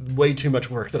way too much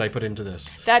work that I put into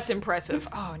this. That's impressive.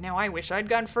 Oh, now I wish I'd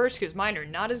gone first because mine are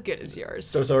not as good as yours.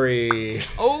 So sorry.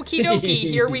 Okie dokie,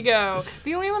 here we go.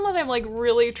 The only one that I'm like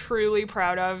really truly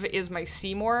proud of is my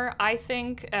Seymour. I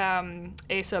think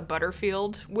Asa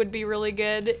Butterfield would be really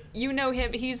good. You know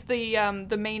him. He's the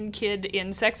main kid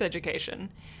in Sex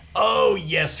Education. Oh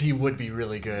yes, he would be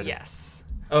really good. Yes.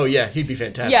 Oh yeah, he'd be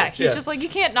fantastic. Yeah, he's just like, you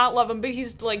can't not love him, but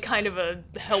he's like kind of a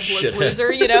helpless Shithead.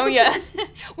 loser, you know? Yeah.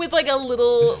 With like a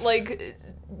little like,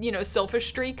 you know, selfish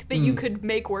streak that you could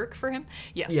make work for him.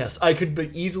 Yes. Yes, I could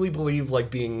easily believe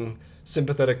like being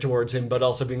sympathetic towards him, but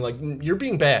also being like, you're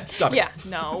being bad. Stop it. Yeah.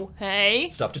 No. Hey.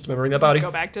 Stop dismembering that body.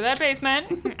 Go back to that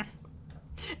basement.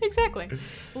 Exactly.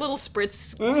 A little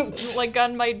spritz like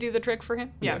gun might do the trick for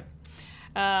him. Yeah.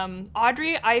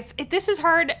 Audrey, this is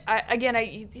hard.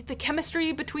 The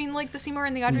chemistry between like the Seymour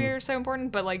and the Audrey are so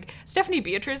important, but like Stephanie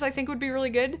Beatriz I think would be really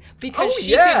good because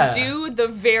she can do the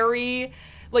very,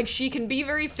 like she can be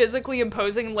very physically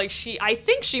imposing. Like I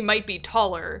think she might be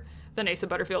taller than Asa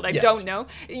Butterfield. I don't know.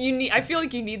 I feel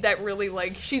like you need that really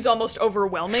like, she's almost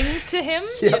overwhelming to him,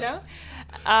 you know?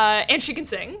 And she can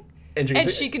sing. And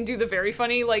she can do the very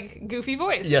funny, like, goofy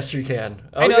voice. Yes, she can.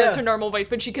 I know that's her normal voice,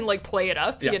 but she can, like, play it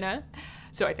up, you know?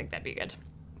 So I think that'd be good.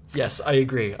 Yes, I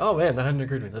agree. Oh, man, that hadn't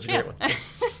occurred to me. That's a great one.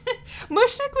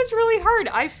 Mushnik was really hard.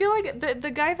 I feel like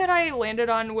the guy that I landed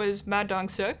on was Ma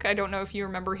Dong-suk. I don't know if you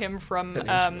remember him from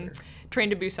Train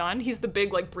to Busan. He's the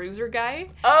big, like, bruiser guy.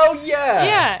 Oh, yeah!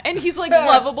 Yeah, and he's, like,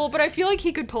 lovable, but I feel like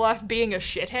he could pull off being a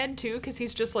shithead, too, because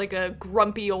he's just, like, a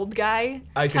grumpy old guy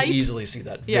I type. can easily see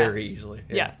that. Very easily.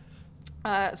 Yeah.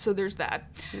 So there's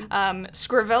that.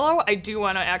 Scrivello, I do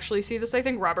want to actually see this. I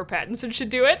think Robert Pattinson should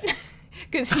do it.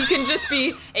 Because he can just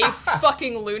be a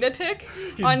fucking lunatic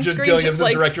on just screen. Going just up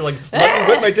like, to the director like, let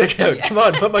me whip my dick out. Come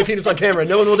on, put my penis on camera.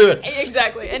 No one will do it.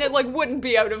 Exactly. And it like wouldn't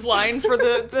be out of line for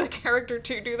the character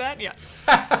to do that. Yeah.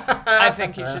 I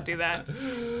think he should do that.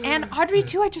 And Audrey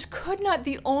too, I just could not.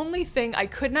 The only thing, I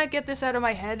could not get this out of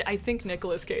my head, I think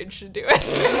Nicolas Cage should do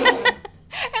it.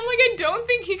 And, like, I don't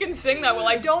think he can sing that well.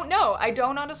 I don't know. I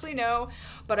don't honestly know.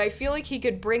 But I feel like he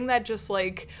could bring that just,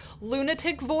 like,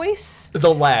 lunatic voice.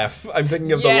 The laugh. I'm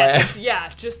thinking of the laugh.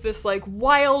 Yeah. Just this, like,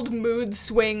 wild mood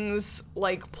swings,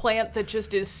 like, plant that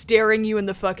just is staring you in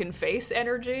the fucking face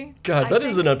energy. God, that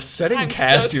is an upsetting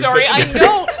cast. I'm so sorry. I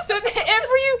know.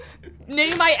 Every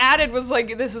name I added was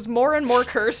like, this is more and more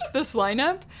cursed, this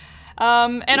lineup.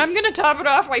 And I'm going to top it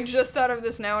off. I just thought of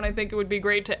this now, and I think it would be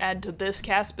great to add to this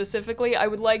cast specifically. I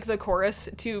would like the chorus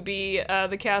to be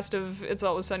the cast of It's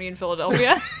Always Sunny in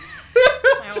Philadelphia.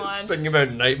 I want singing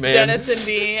about Nightman. Dennis and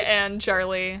Dee and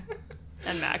Charlie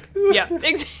and Mac. Yeah,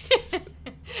 exactly.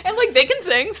 And, like, they can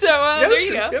sing, so there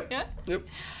you go. Yep. Yeah. Yep.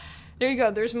 There you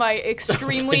go. There's my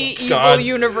extremely evil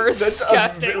universe That's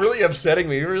casting. really upsetting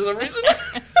me for some reason.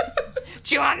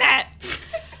 Chew on that.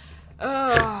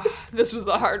 Oh, this was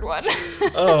a hard one.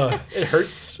 It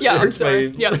hurts. Yeah, it hurts I'm sorry.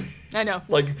 my... Yeah, I know.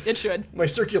 Like, it should. My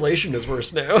circulation is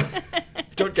worse now.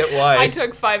 Don't get why. I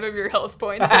took 5 of your health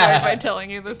points by telling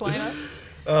you this lineup.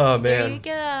 Oh, man. There you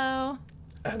go.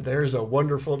 And there's a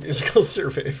wonderful musical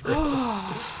survey for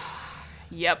us.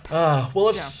 Yep. Well,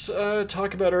 let's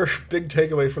talk about our big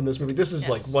takeaway from this movie. This is,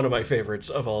 like, Yes. one of my favorites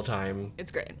of all time.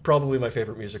 It's great. Probably my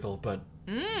favorite musical, but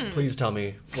please tell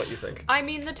me what you think. I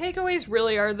mean, the takeaways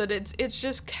really are that it's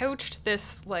just couched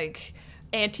this, like,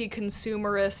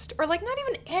 anti-consumerist, or, like, not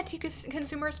even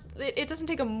anti-consumerist, it doesn't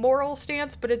take a moral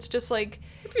stance, but it's just, like,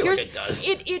 it does.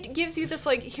 It gives you this,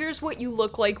 like, here's what you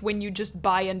look like when you just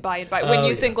buy and buy and buy, when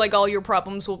you think, like, all your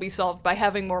problems will be solved by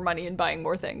having more money and buying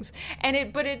more things.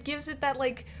 But it gives it that,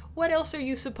 like, what else are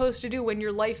you supposed to do when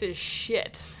your life is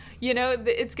shit? You know,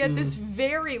 it's got this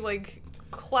very, like,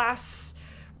 class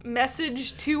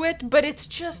message to it, but it's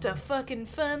just a fucking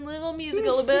fun little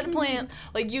musical about a plant.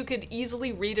 Like, you could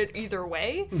easily read it either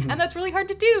way, and that's really hard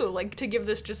to do, like, to give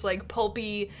this just, like,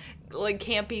 pulpy, like,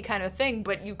 campy kind of thing,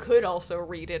 but you could also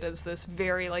read it as this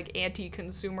very, like,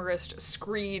 anti-consumerist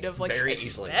screed of, like, Very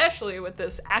easily. especially with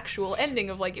this actual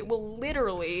ending of, like, it will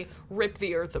literally rip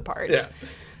the earth apart. Yeah.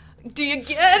 Do you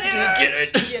get it? Do you get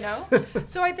it? You know?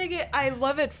 So I think I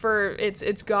love it for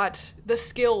it's got the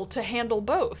skill to handle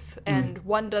both, and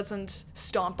one doesn't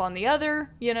stomp on the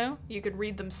other, you know? You could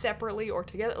read them separately or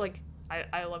together. Like,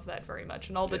 I love that very much.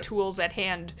 And all the tools at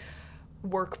hand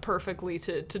work perfectly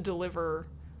to deliver,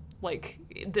 like,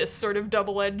 this sort of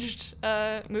double-edged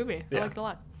movie. I like it a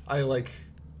lot.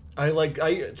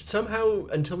 I somehow,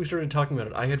 until we started talking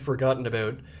about it, I had forgotten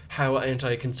about how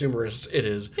anti-consumerist it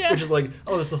is. Yeah. Which is like,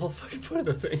 oh, that's the whole fucking point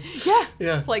of the thing. Yeah.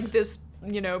 Yeah. It's like this,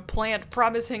 you know, plant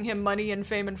promising him money and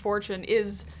fame and fortune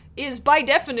is by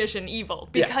definition evil,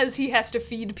 because he has to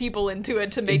feed people into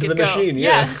it to make Into it the go. machine,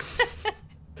 yeah.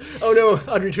 Oh no,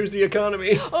 Audrey 2's the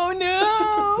economy. Oh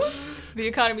no! The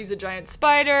economy's a giant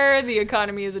spider, the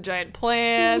economy is a giant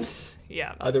plant.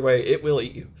 Yeah. Either way, it will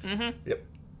eat you. Yep.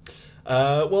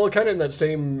 Well, kind of in that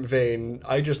same vein,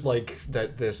 I just like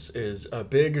that this is a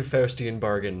big Faustian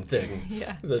bargain thing.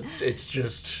 Yeah. That it's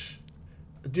just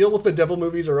Deal with the Devil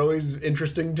movies are always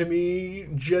interesting to me,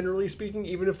 generally speaking,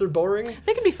 even if they're boring.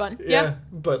 They can be fun. Yeah.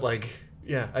 But like,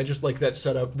 yeah, I just like that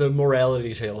setup. The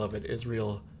morality tale of it is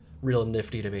real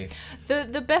nifty to me.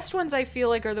 The best ones I feel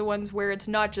like are the ones where it's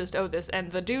not just, oh, this,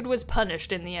 and the dude was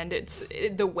punished in the end. It's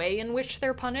the way in which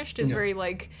they're punished is very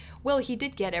like, well, he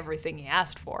did get everything he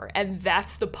asked for, and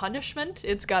that's the punishment.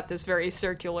 It's got this very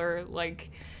circular, like,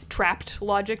 trapped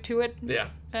logic to it. Yeah.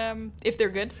 If they're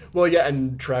good. Well, yeah,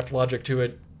 and trapped logic to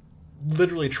it.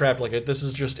 Literally trapped like it. This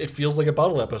is just, it feels like a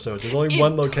bottle episode. There's only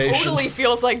one location. It totally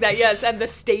feels like that, yes. And the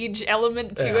stage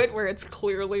element to Yeah. it where it's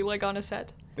clearly like on a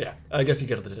set. Yeah. I guess you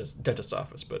get to the dentist's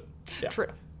office, but yeah. True.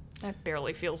 That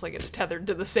barely feels like it's tethered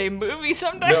to the same movie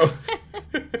sometimes.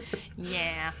 No.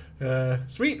 Yeah.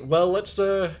 Sweet. Well, let's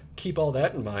keep all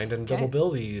that in mind and double Okay.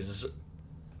 bill these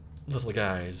little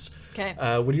guys. Okay.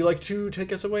 Would you like to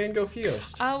take us away and go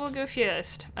first? I will go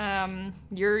first.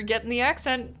 You're getting the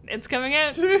accent. It's coming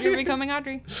out. You're becoming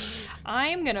Audrey.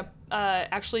 I'm going to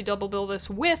actually double bill this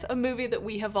with a movie that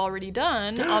we have already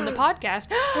done on the podcast.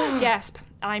 Gasp.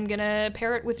 I'm going to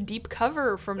pair it with Deep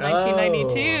Cover from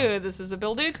 1992. This is a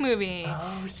Bill Duke movie.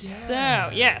 Oh, yeah. So,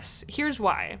 yes. Here's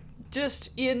why.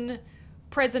 Just in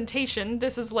presentation,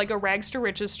 this is like a rags to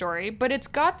riches story, but it's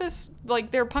got this, like,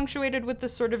 they're punctuated with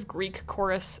this sort of Greek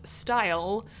chorus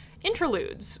style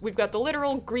interludes. We've got the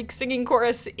literal Greek singing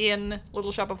chorus in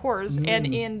Little Shop of Horrors, and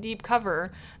in Deep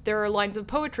Cover, there are lines of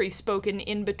poetry spoken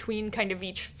in between kind of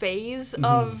each phase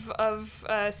of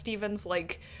Stephen's,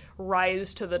 like,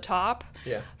 rise to the top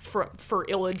for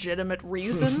illegitimate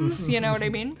reasons, you know what I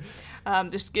mean?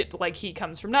 Just get, like, he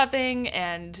comes from nothing,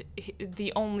 and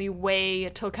the only way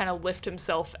to kind of lift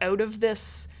himself out of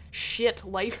this shit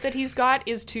life that he's got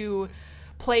is to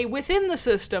play within the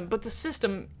system, but the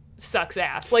system sucks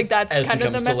ass. Like, that's As kind he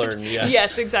of the comes to message. learn, yes.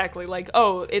 Yes, exactly. Like,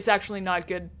 oh, it's actually not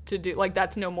good to do. Like,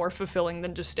 that's no more fulfilling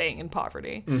than just staying in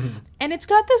poverty. And it's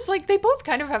got this, like, they both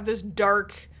kind of have this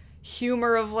dark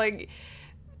humor of, like,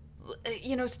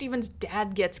 you know, Stephen's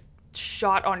dad gets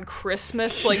shot on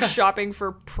Christmas, like shopping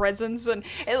for presents, and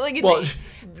like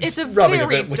it's a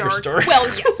very dark. Store. Well,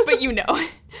 yes, but you know,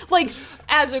 like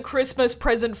as a Christmas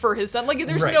present for his son. Like,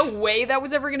 there's no way that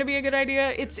was ever going to be a good idea.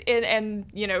 It's and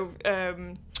you know,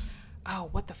 oh,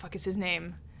 what the fuck is his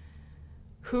name?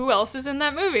 Who else is in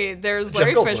that movie? There's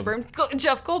Larry Fishburne.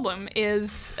 Jeff Goldblum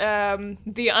is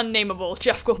the unnameable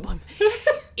Jeff Goldblum.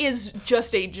 Is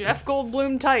just a Jeff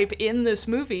Goldblum type in this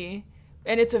movie,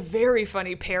 and it's a very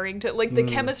funny pairing to, like, the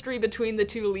chemistry between the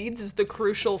two leads is the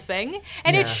crucial thing,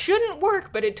 and it shouldn't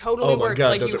work, but it totally works. God,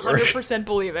 like, you 100%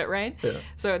 believe it, right? Yeah.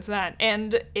 So it's that,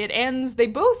 and they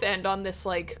both end on this,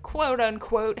 like, quote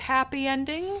unquote happy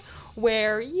ending,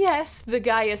 where yes, the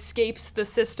guy escapes the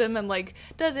system and, like,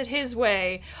 does it his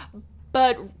way,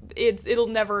 but it'll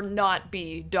never not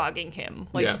be dogging him.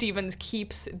 Like, Stevens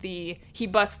keeps he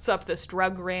busts up this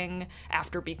drug ring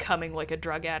after becoming, like, a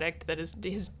drug addict that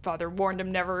his father warned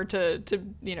him never to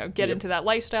you know, get into that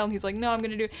lifestyle, and he's like, no, I'm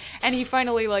gonna do it. And he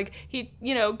finally, like, he,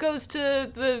 you know, goes to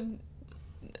the,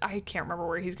 I can't remember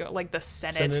where he's going, like the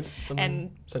Senate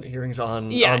hearings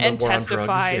on and the war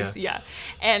testifies, on drugs,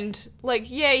 and like,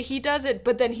 he does it,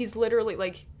 but then he's literally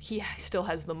like, he still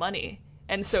has the money.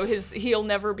 And so he'll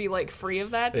never be, like, free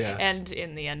of that. Yeah. And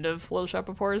in the end of Little Shop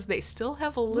of Horrors, they still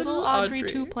have a little Audrey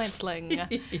 2 plantling.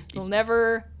 They'll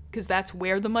never, because that's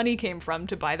where the money came from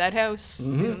to buy that house.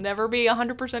 They'll never be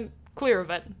 100% clear of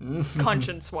it,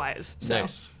 conscience-wise. So,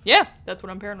 nice. Yeah, that's what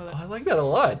I'm pairing with it. I like that a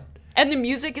lot. And the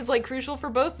music is, like, crucial for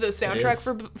both. The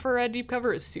soundtrack for Deep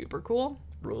Cover is super cool.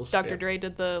 Rules. Dr. Dre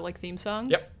did the, like, theme song.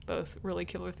 Yep. Both really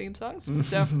killer theme songs.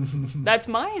 So that's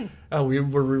mine. Oh, we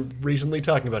were recently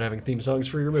talking about having theme songs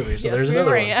for your movie, so yes, there's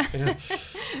another one. Yeah.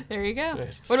 There you go.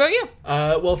 Nice. What about you?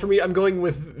 Well, for me, I'm going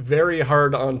with very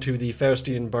hard onto the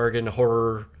Faustian bargain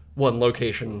horror one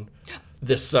location.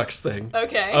 This sucks thing.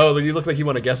 Okay. Oh, then you look like you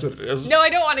want to guess what it is. No,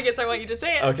 I don't want to guess. I want you to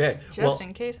say it. Okay. Just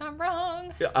in case I'm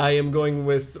wrong. I am going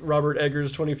with Robert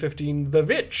Eggers' 2015 The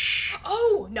Witch.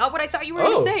 Oh, not what I thought you were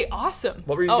going to say. Awesome.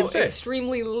 What were you going to say?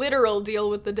 Extremely literal deal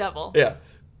with the devil. Yeah.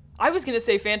 I was going to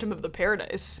say Phantom of the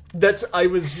Paradise. But I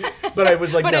was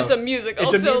like, but no. it's a musical,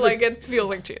 so like it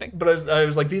feels like cheating. But I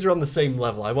was like, these are on the same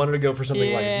level. I wanted to go for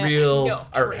something like real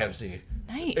art housey.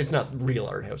 Nice. It's not real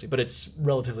art housey, but it's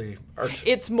relatively art.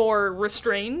 It's more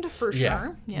restrained for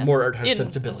sure. Yes. More art house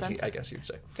sensibility, I guess you'd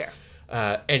say. Fair.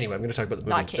 Anyway, I'm going to talk about the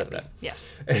movie not instead campy. of that.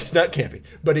 Yes. It's not campy,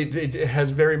 but it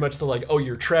has very much the, like, oh,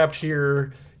 you're trapped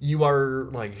here. You are,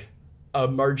 like, a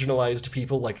marginalized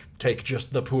people. Like, take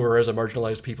just the poor as a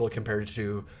marginalized people compared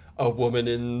to a woman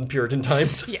in Puritan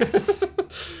times. Yes.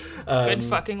 Good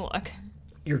fucking luck.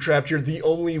 you're trapped here. The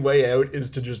only way out is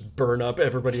to just burn up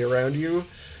everybody around you.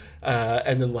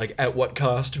 And then, like, at what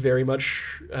cost? Very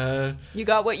much. You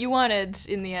got what you wanted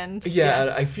in the end.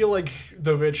 Yeah, I feel like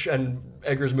The Witch and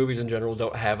Eggers movies in general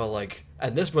don't have a, like,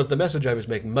 and this was the message I was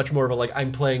making, much more of a, like,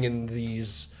 I'm playing in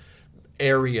these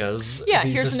areas. Yeah,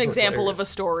 these here's an example areas. of a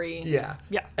story. Yeah.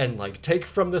 Yeah. And, like, take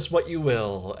from this what you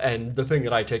will. And the thing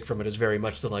that I take from it is very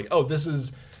much the, like, oh, this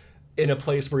is in a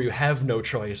place where you have no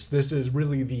choice. This is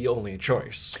really the only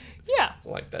choice. Yeah.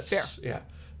 Like, that's, Fair. yeah.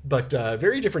 But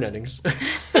very different endings.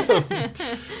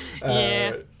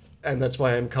 Yeah. And that's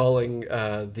why I'm calling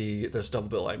this double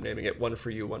bill, I'm naming it One for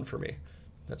You, One for Me.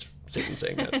 That's Satan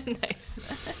saying that.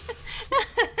 Nice.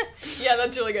 Yeah,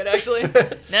 that's really good, actually.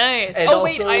 Nice. And Oh,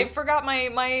 wait, also- I forgot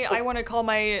I want to call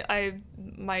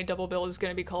my double bill is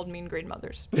going to be called Mean Green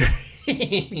Mothers.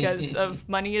 Because of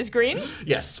Money is Green?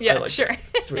 Yes. I Yes, like sure.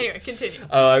 that. Sweet. Anyway, continue.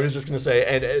 I was just going to say,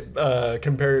 and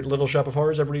compare Little Shop of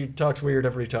Horrors, everybody talks weird,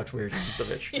 The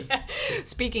Witch. Yeah.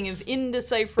 Speaking of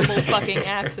indecipherable fucking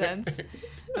accents.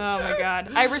 Oh my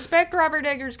god. I respect Robert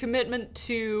Eggers' commitment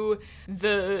to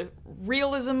the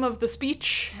realism of the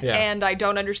speech, Yeah. and I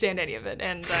don't understand any of it.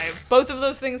 And both of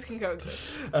those things can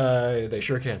coexist. They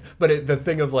sure can. But the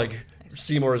thing of, like,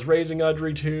 Seymour is raising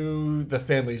Audrey too, the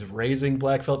family's raising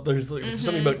Blackfelt, there's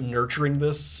something about nurturing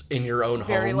this in your own home.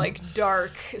 Very, like,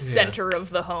 dark center of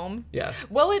the home. Yeah.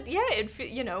 Well,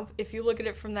 you know, if you look at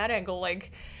it from that angle,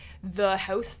 like, the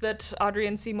house that Audrey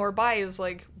and Seymour buy is,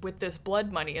 like, with this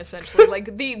blood money, essentially.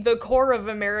 Like, the core of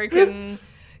American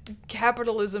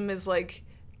capitalism is, like,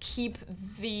 keep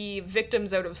the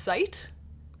victims out of sight.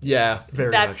 Yeah,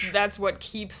 very much. That's what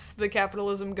keeps the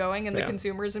capitalism going and the Yeah.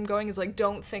 consumerism going, is like,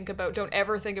 don't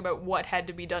ever think about what had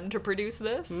to be done to produce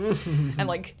this and,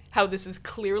 like, how this is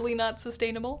clearly not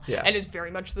sustainable. Yeah. And it's very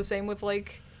much the same with,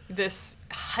 like, this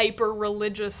hyper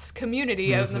religious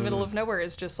community out in the middle of nowhere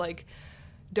is just like,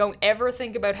 don't ever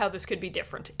think about how this could be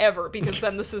different, ever, because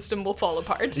then the system will fall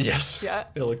apart. Yes. Yeah.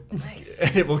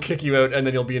 Nice. It will kick you out, and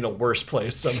then you'll be in a worse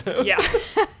place somehow. Yeah.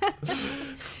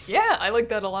 Yeah, I like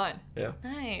that a lot. Yeah.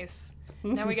 Nice.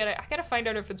 Now I gotta find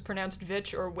out if it's pronounced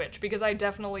Vitch or Witch, because I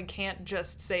definitely can't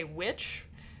just say Witch.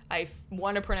 I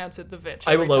want to pronounce it the Vitch.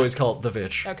 I will always call it The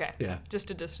Witch. Okay. Yeah. Just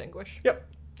to distinguish. Yep.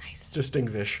 Nice.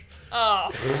 Distinguish. Oh.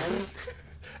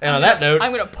 And on that note...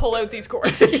 I'm gonna pull out these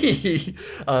cords.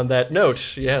 On that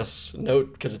note, yes,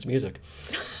 note, because it's music,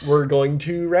 we're going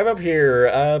to wrap up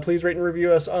here. Please rate and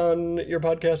review us on your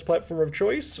podcast platform of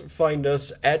choice. Find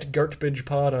us at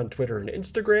GartBidgePod on Twitter and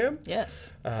Instagram.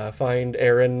 Yes. Find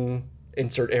Aaron,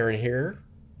 insert Aaron here.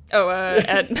 Oh,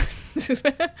 at...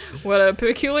 What a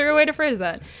peculiar way to phrase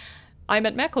that. I'm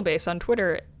at Maclebass on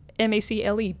Twitter.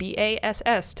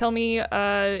 MacleBass. Tell me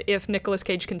if Nicolas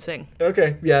Cage can sing.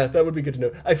 Okay, yeah, that would be good to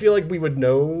know. I feel like we would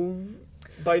know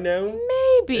by now.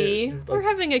 Maybe. We're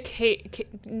having a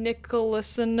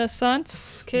Nicholas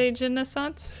Renaissance. Cage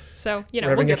Renaissance. So, you know,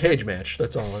 We're having we'll a cage match,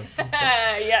 that's all.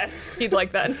 Yes, he'd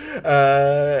like that.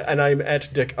 And I'm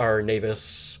at Dick R.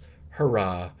 Navis.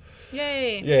 Hurrah.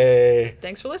 Yay. Yay.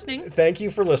 Thanks for listening. Thank you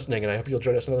for listening, and I hope you'll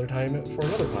join us another time for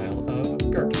another pile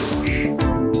of garbage.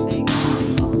 Thanks.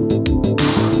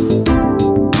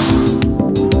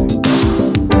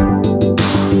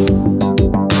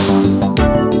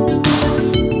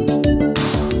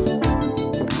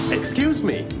 Excuse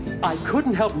me, I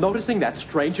couldn't help noticing that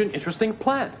strange and interesting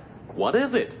plant. What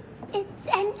is it? It's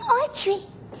an orchard,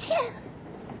 too.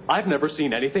 I've never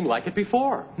seen anything like it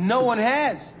before. No one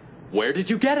has. Where did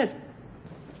you get it?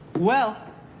 Well,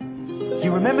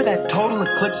 you remember that total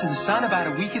eclipse of the sun about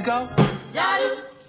a week ago?